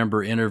 I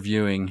remember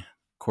interviewing,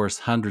 of course,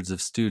 hundreds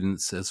of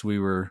students as we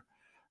were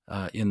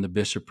in the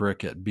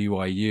bishopric at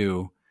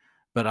BYU.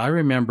 But I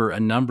remember a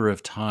number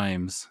of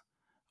times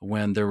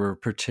when there were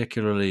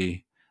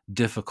particularly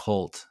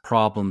difficult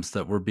problems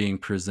that were being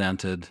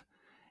presented.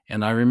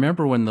 And I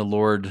remember when the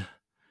Lord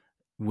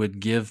would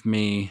give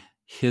me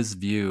his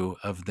view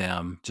of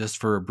them just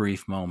for a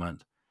brief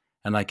moment,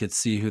 and I could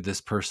see who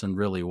this person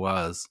really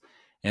was.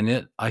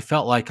 And I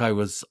felt like I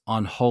was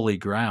on holy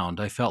ground.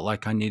 I felt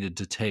like I needed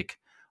to take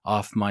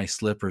off my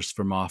slippers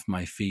from off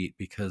my feet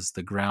because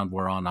the ground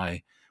whereon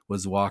I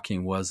was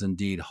walking was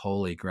indeed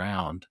holy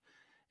ground.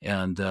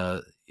 And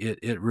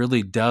it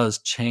really does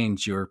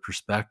change your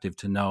perspective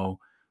to know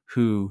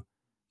who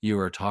you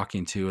are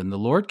talking to. And the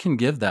Lord can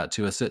give that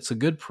to us. It's a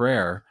good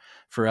prayer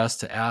for us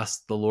to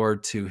ask the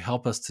Lord to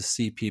help us to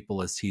see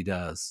people as he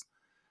does.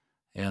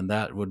 And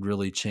that would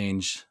really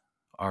change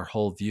our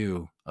whole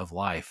view of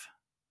life.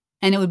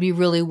 And it would be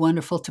really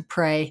wonderful to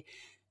pray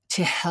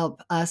to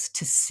help us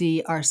to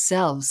see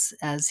ourselves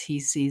as he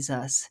sees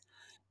us.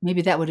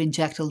 Maybe that would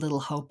inject a little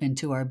hope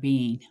into our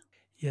being.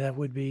 Yeah, that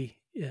would be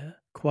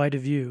quite a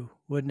view,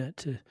 wouldn't it,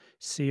 to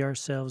see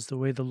ourselves the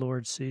way the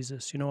Lord sees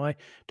us. I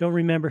don't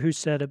remember who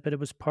said it, but it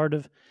was part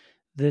of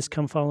this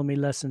Come Follow Me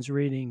lessons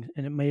reading,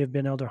 and it may have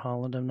been Elder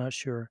Holland, I'm not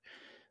sure.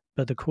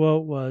 But the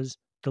quote was,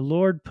 "The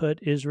Lord put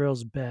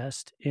Israel's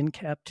best in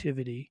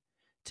captivity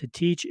to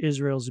teach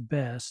Israel's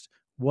best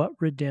what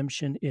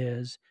redemption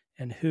is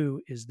and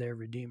who is their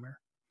Redeemer."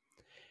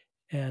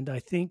 And I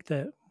think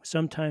that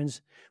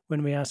sometimes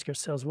when we ask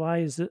ourselves,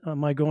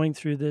 am I going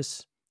through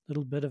this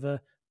little bit of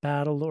a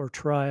battle or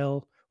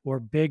trial or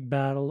big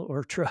battle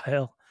or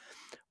trial?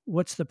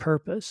 What's the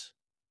purpose?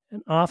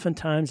 And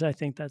oftentimes I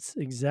think that's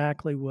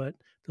exactly what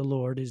the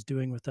Lord is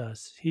doing with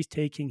us. He's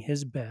taking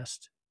his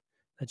best,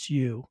 that's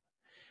you,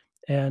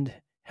 and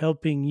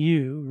helping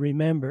you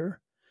remember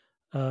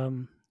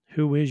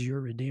who is your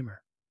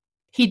Redeemer.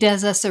 He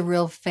does us a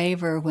real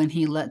favor when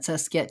he lets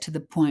us get to the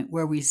point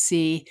where we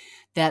see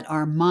that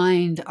our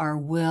mind, our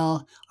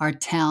will, our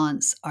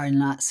talents are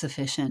not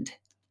sufficient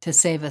to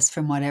save us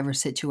from whatever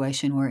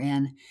situation we're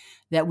in,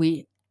 that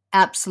we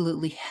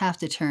absolutely have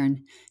to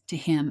turn to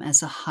him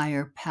as a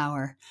higher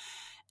power.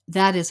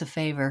 That is a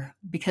favor,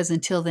 because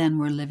until then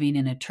we're living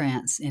in a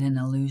trance, in an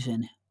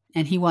illusion.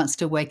 And he wants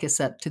to wake us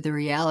up to the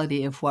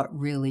reality of what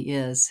really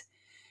is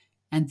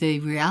and the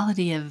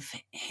reality of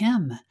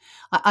him.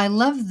 I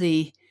love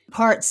the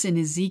parts in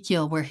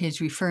Ezekiel where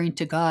he's referring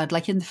to God,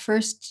 like in the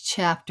first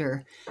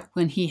chapter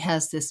when he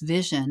has this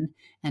vision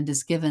and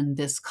is given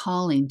this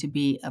calling to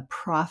be a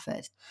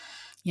prophet.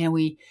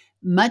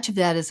 Much of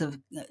that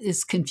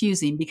is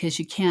confusing because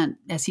you can't,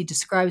 as he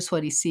describes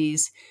what he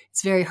sees,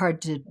 it's very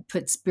hard to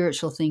put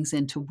spiritual things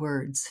into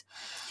words.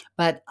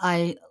 But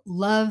I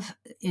love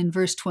in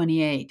verse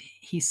 28,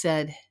 he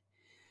said,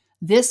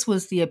 "This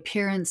was the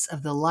appearance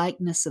of the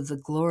likeness of the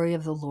glory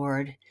of the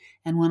Lord.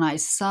 And when I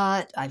saw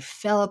it, I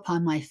fell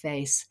upon my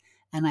face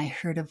and I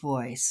heard a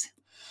voice."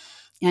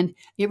 And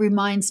it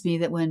reminds me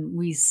that when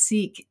we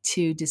seek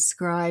to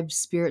describe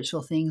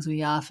spiritual things,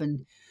 we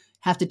often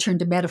have to turn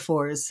to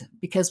metaphors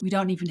because we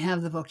don't even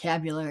have the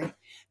vocabulary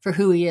for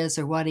who he is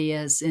or what he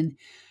is. In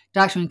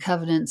Doctrine and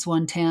Covenants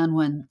 110,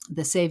 when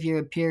the Savior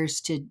appears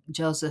to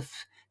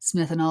Joseph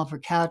Smith and Oliver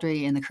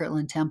Cowdery in the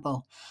Kirtland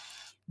Temple,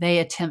 they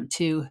attempt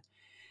to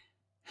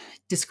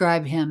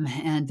describe him,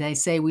 and they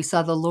say, "We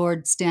saw the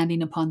Lord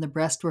standing upon the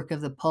breastwork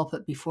of the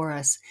pulpit before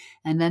us,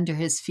 and under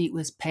his feet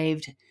was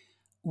paved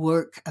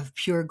work of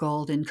pure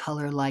gold in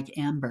color like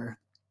amber."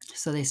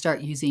 So they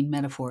start using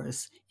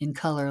metaphors in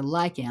color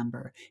like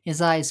amber.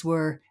 His eyes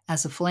were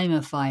as a flame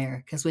of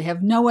fire, because we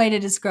have no way to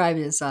describe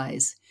his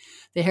eyes.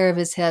 The hair of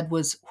his head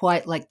was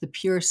white like the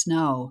pure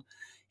snow.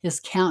 His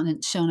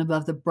countenance shone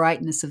above the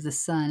brightness of the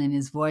sun, and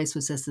his voice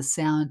was as the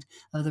sound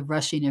of the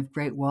rushing of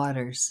great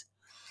waters.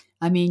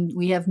 I mean,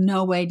 we have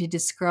no way to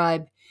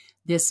describe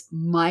this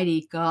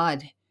mighty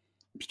God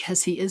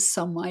because he is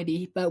so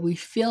mighty, but we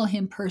feel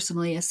him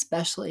personally,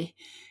 especially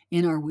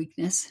in our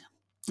weakness,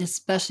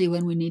 especially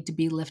when we need to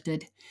be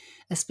lifted,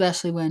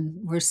 especially when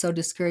we're so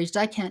discouraged.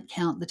 I can't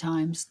count the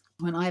times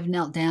when I've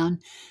knelt down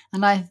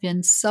and I've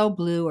been so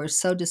blue or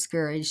so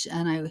discouraged,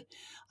 and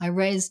I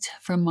raised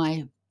from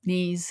my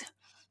knees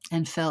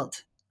and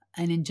felt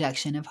an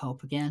injection of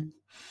hope again.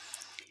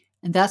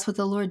 And that's what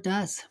the Lord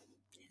does.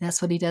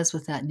 That's what he does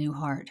with that new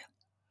heart.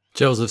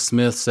 Joseph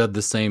Smith said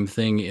the same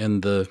thing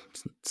in the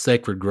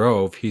Sacred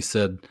Grove. He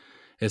said,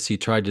 as he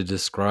tried to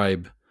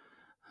describe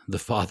the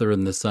Father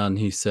and the Son,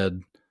 he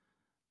said,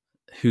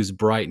 whose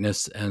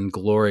brightness and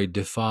glory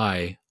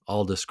defy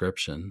all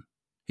description.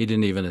 He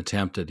didn't even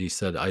attempt it. He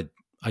said,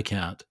 I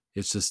can't.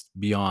 It's just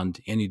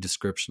beyond any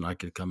description I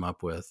could come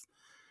up with.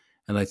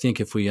 And I think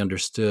if we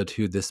understood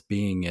who this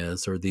being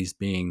is, or these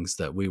beings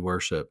that we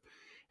worship,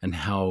 and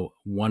how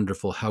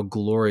wonderful, how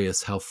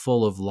glorious, how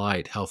full of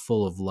light, how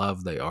full of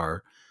love they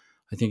are,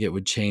 I think it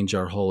would change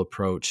our whole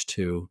approach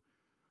to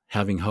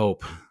having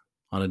hope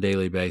on a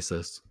daily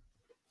basis.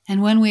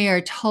 And when we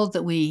are told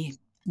that we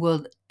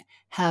will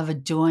have a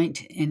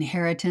joint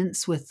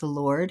inheritance with the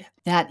Lord,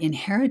 that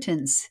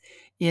inheritance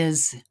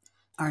is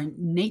our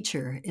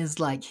nature is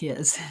like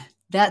his.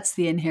 That's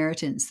the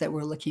inheritance that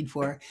we're looking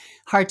for.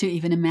 Hard to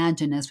even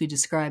imagine as we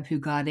describe who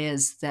God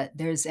is, that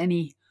there's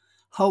any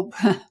hope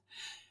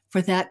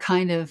for that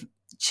kind of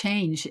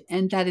change.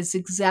 And that is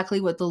exactly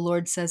what the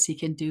Lord says he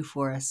can do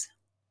for us.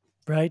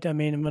 Right? I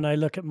mean, when I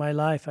look at my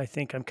life, I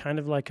think I'm kind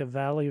of like a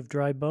valley of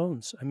dry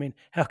bones. I mean,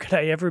 how could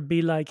I ever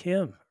be like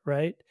him,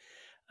 right?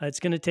 It's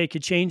going to take a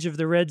change of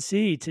the Red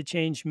Sea to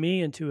change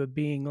me into a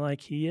being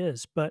like he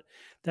is. But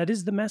that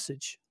is the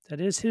message. That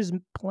is his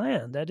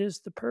plan. That is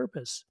the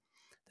purpose.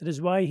 That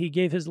is why he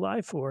gave his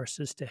life for us,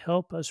 is to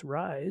help us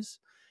rise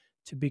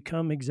to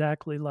become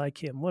exactly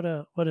like him. What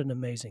an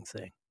amazing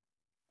thing.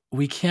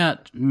 We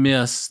can't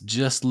miss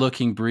just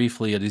looking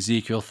briefly at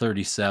Ezekiel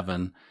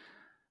 37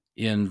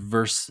 in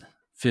verse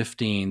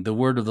 15. The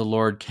word of the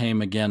Lord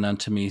came again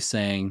unto me,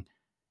 saying,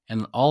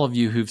 and all of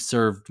you who've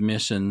served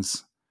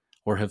missions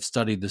or have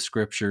studied the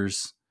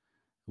scriptures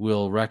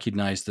will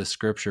recognize this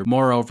scripture.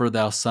 Moreover,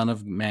 thou son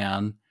of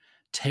man,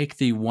 take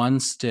thee one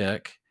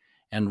stick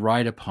and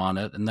write upon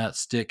it, and that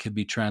stick could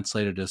be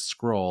translated as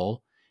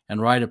scroll,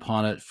 and write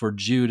upon it for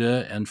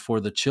Judah and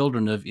for the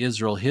children of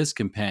Israel, his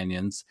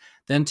companions.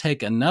 Then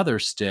take another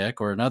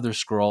stick or another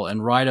scroll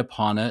and write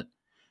upon it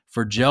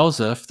for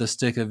Joseph, the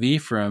stick of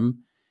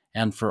Ephraim,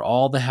 and for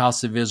all the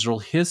house of Israel,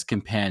 his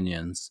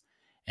companions,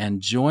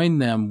 and join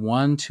them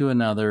one to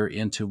another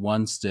into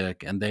one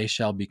stick, and they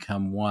shall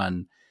become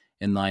one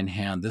in thine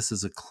hand. This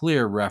is a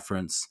clear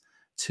reference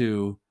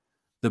to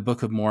the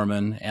Book of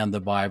Mormon and the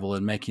Bible,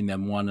 and making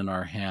them one in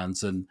our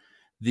hands. And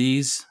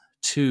these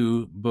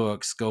two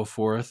books go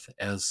forth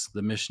as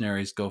the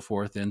missionaries go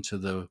forth into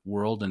the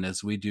world, and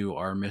as we do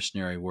our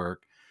missionary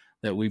work,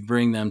 that we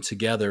bring them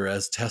together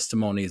as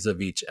testimonies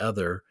of each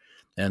other,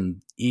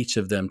 and each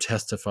of them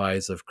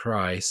testifies of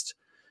Christ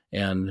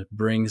and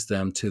brings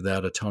them to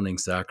that atoning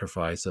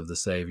sacrifice of the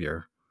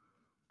Savior.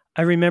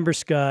 I remember,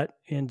 Scott,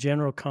 in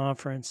General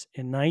Conference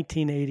in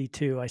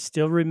 1982, I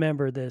still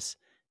remember this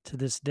to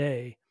this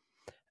day,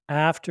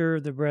 after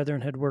the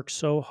brethren had worked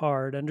so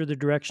hard under the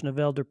direction of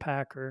Elder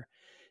Packer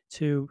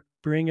to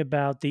bring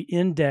about the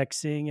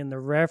indexing and the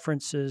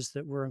references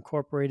that were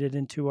incorporated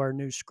into our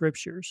new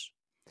scriptures.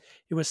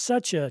 It was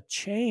such a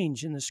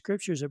change in the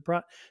scriptures. It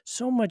brought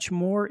so much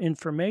more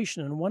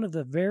information. And one of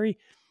the very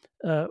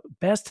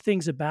best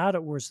things about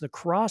it was the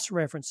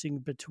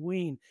cross-referencing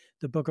between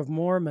the Book of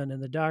Mormon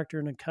and the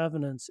Doctrine and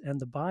Covenants and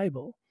the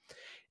Bible.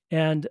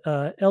 And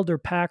Elder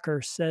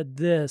Packer said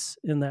this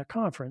in that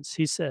conference.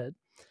 He said,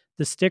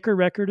 the sticker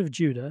record of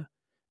Judah,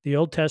 the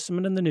Old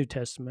Testament and the New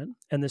Testament,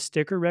 and the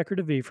sticker record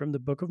of Ephraim, the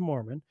Book of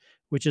Mormon,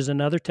 which is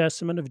another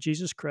testament of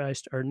Jesus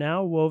Christ, are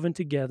now woven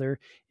together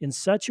in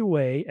such a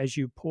way as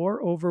you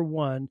pore over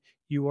one,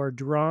 you are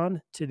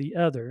drawn to the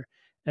other.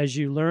 As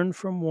you learn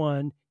from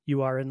one,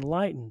 you are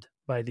enlightened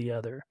by the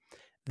other.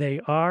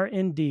 They are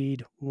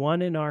indeed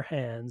one in our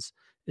hands.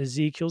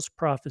 Ezekiel's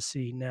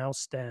prophecy now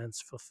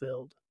stands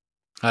fulfilled.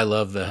 I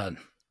love that.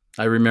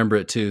 I remember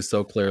it too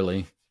so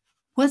clearly.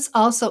 What's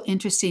also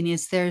interesting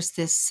is there's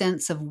this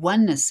sense of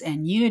oneness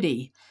and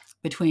unity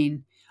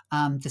between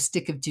the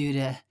stick of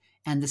Judah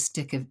and the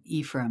stick of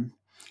Ephraim,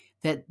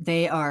 that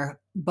they are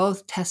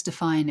both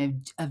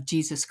testifying of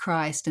Jesus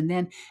Christ. And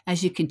then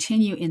as you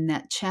continue in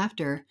that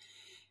chapter,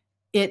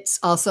 It's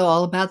also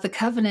all about the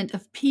covenant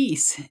of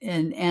peace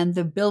and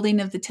the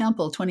building of the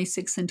temple,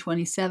 26 and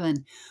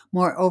 27.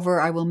 Moreover,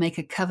 I will make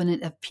a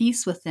covenant of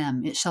peace with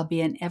them. It shall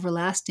be an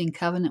everlasting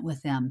covenant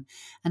with them.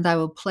 And I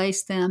will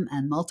place them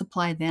and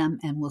multiply them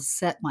and will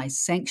set my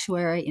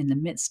sanctuary in the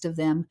midst of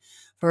them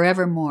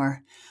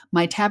forevermore.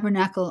 My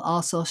tabernacle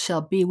also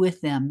shall be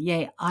with them.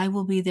 Yea, I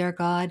will be their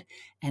God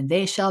and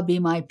they shall be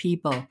my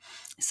people.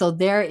 So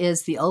there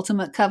is the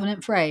ultimate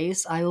covenant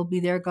phrase, I will be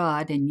their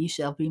God and ye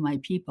shall be my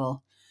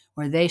people,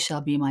 or they shall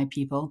be my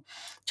people,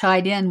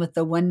 tied in with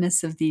the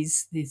oneness of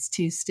these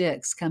two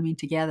sticks coming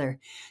together.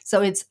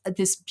 So it's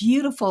this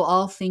beautiful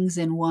all things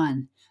in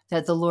one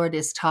that the Lord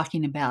is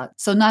talking about.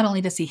 So not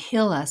only does he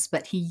heal us,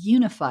 but he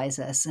unifies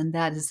us, and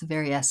that is the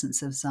very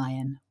essence of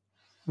Zion.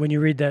 When you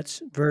read that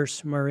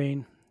verse,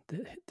 Maureen,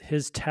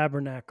 his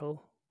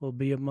tabernacle will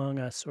be among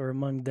us or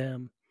among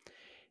them.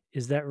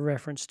 Is that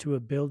reference to a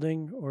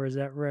building, or is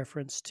that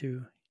reference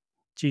to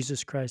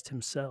Jesus Christ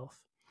himself?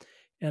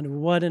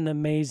 And what an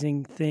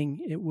amazing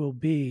thing it will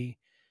be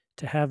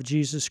to have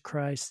Jesus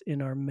Christ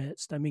in our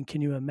midst. I mean,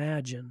 can you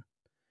imagine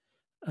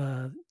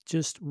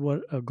just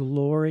what a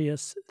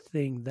glorious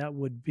thing that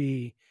would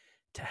be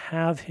to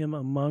have him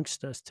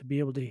amongst us, to be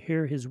able to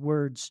hear his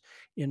words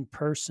in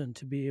person,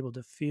 to be able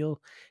to feel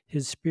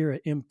his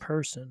spirit in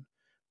person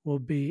will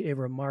be a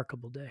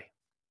remarkable day.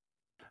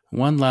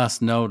 One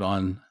last note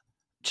on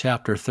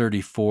chapter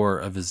 34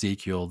 of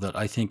Ezekiel that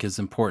I think is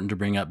important to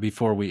bring up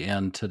before we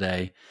end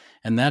today.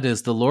 And that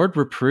is the Lord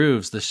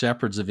reproves the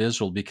shepherds of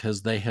Israel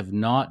because they have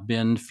not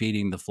been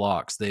feeding the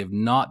flocks. They have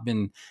not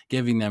been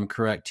giving them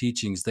correct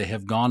teachings. They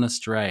have gone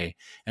astray.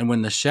 And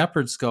when the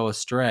shepherds go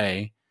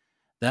astray,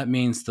 that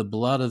means the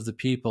blood of the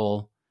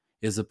people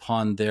is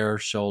upon their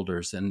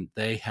shoulders and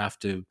they have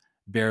to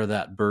bear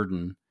that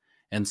burden.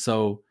 And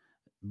so,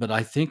 but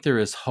I think there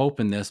is hope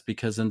in this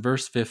because in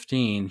verse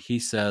 15, he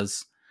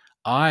says,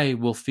 I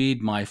will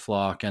feed my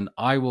flock and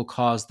I will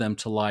cause them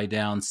to lie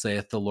down,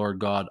 saith the Lord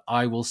God.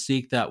 I will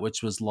seek that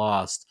which was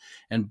lost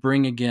and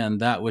bring again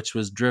that which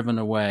was driven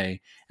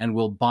away, and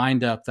will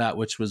bind up that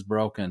which was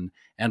broken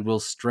and will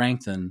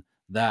strengthen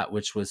that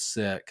which was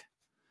sick.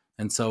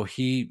 And so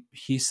he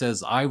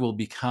says, I will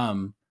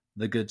become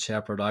the good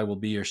shepherd. I will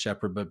be your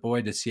shepherd. But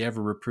boy, does he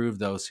ever reprove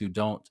those who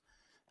don't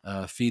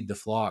feed the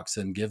flocks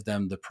and give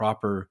them the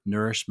proper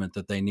nourishment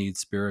that they need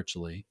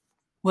spiritually.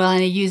 Well,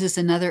 and he uses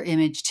another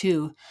image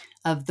too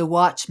of the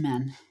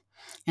watchman.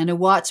 And a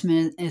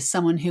watchman is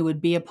someone who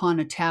would be upon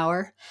a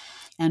tower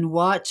and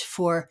watch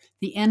for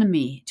the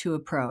enemy to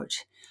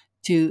approach.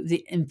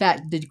 In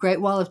fact, the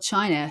Great Wall of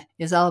China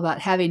is all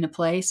about having a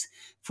place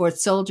for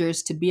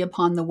soldiers to be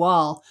upon the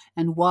wall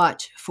and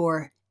watch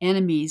for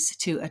enemies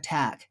to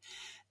attack.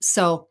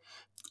 So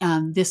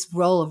this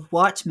role of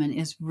watchman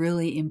is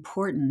really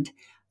important.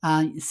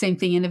 Same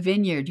thing in a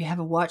vineyard. You have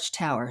a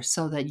watchtower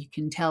so that you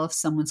can tell if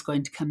someone's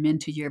going to come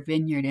into your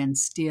vineyard and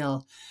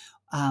steal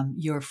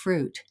your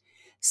fruit.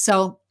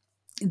 So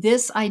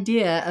this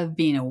idea of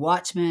being a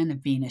watchman,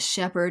 of being a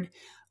shepherd,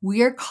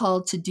 we are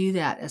called to do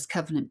that as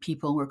covenant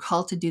people. We're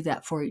called to do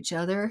that for each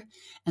other.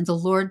 And the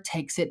Lord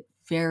takes it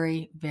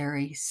very,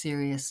 very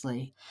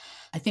seriously.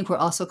 I think we're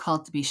also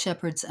called to be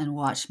shepherds and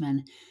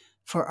watchmen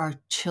for our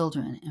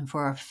children and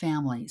for our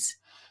families.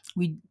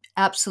 We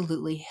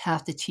absolutely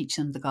have to teach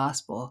them the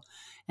gospel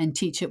and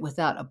teach it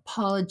without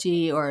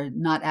apology or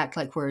not act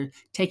like we're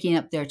taking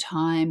up their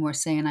time. We're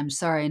saying, I'm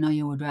sorry, I know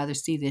you would rather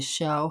see this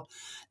show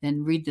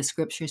than read the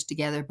scriptures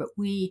together, but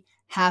we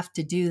have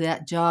to do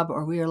that job,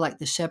 or we are like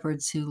the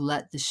shepherds who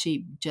let the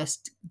sheep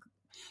just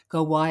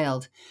go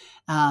wild.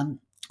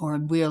 Or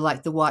we are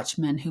like the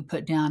watchmen who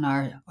put down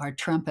our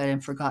trumpet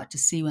and forgot to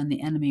see when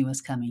the enemy was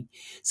coming.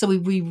 So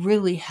we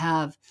really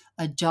have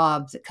a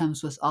job that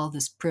comes with all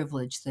this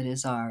privilege that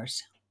is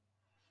ours.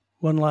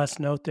 One last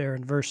note there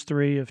in verse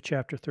 3 of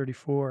chapter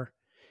 34.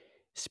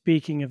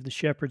 Speaking of the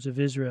shepherds of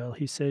Israel,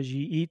 he says,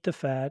 Ye eat the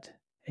fat,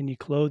 and ye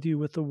clothe you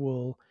with the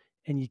wool,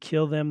 and ye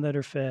kill them that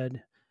are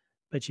fed,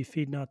 but ye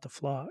feed not the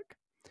flock.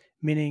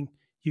 Meaning,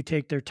 you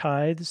take their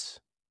tithes,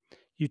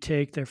 you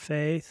take their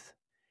faith,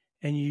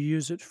 and you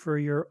use it for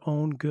your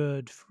own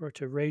good,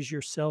 to raise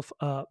yourself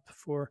up,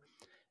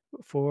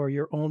 for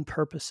your own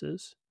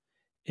purposes,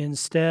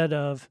 instead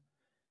of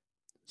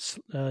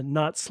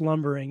not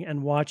slumbering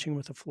and watching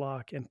with the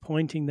flock and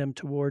pointing them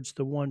towards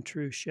the one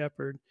true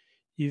shepherd.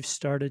 You've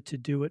started to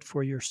do it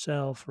for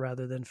yourself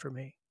rather than for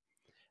me.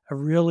 A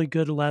really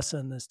good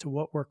lesson as to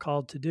what we're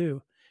called to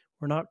do.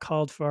 We're not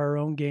called for our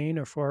own gain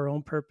or for our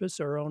own purpose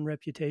or our own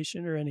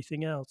reputation or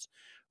anything else.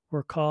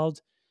 We're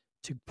called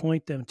to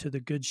point them to the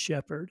good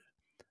shepherd.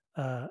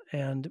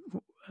 And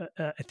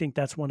I think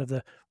that's one of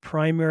the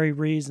primary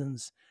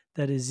reasons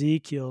that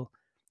Ezekiel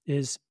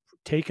is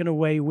taken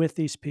away with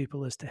these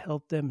people, is to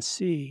help them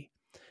see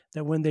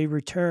that when they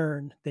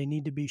return, they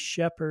need to be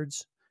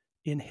shepherds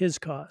in his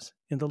cause,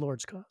 in the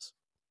Lord's cause.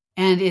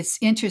 And it's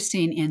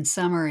interesting in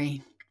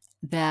summary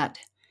that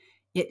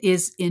it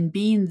is in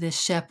being the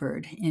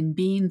shepherd, in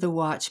being the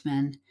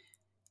watchman,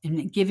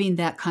 in giving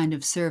that kind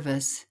of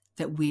service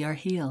that we are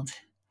healed.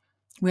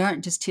 We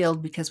aren't just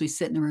healed because we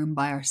sit in a room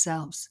by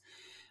ourselves.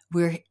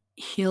 We're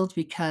healed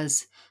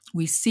because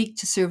we seek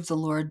to serve the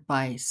Lord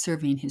by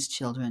serving his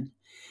children.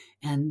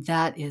 And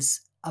that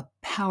is a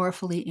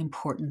powerfully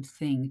important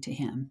thing to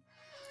him.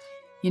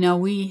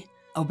 We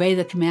obey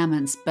the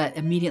commandments, but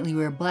immediately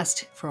we're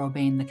blessed for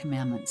obeying the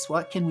commandments.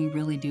 What can we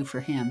really do for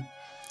him?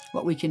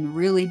 What we can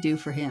really do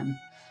for him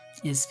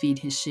is feed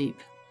his sheep.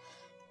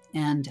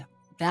 And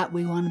that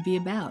we want to be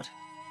about.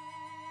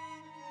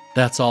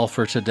 That's all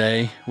for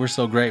today. We're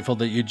so grateful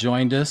that you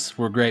joined us.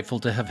 We're grateful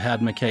to have had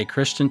McKay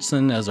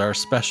Christensen as our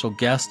special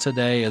guest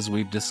today as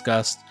we've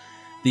discussed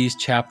these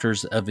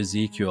chapters of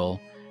Ezekiel.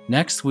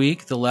 Next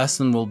week, the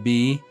lesson will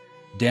be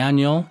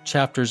Daniel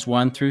chapters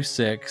 1 through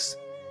 6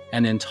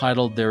 and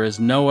entitled, There is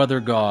No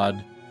Other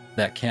God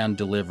That Can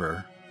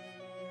Deliver.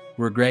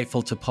 We're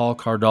grateful to Paul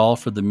Cardall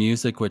for the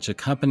music which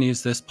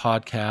accompanies this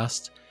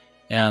podcast,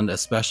 and a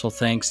special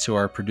thanks to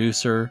our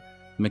producer,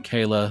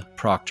 Michaela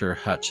Proctor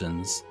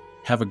Hutchins.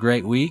 Have a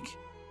great week,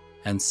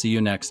 and see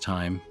you next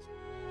time.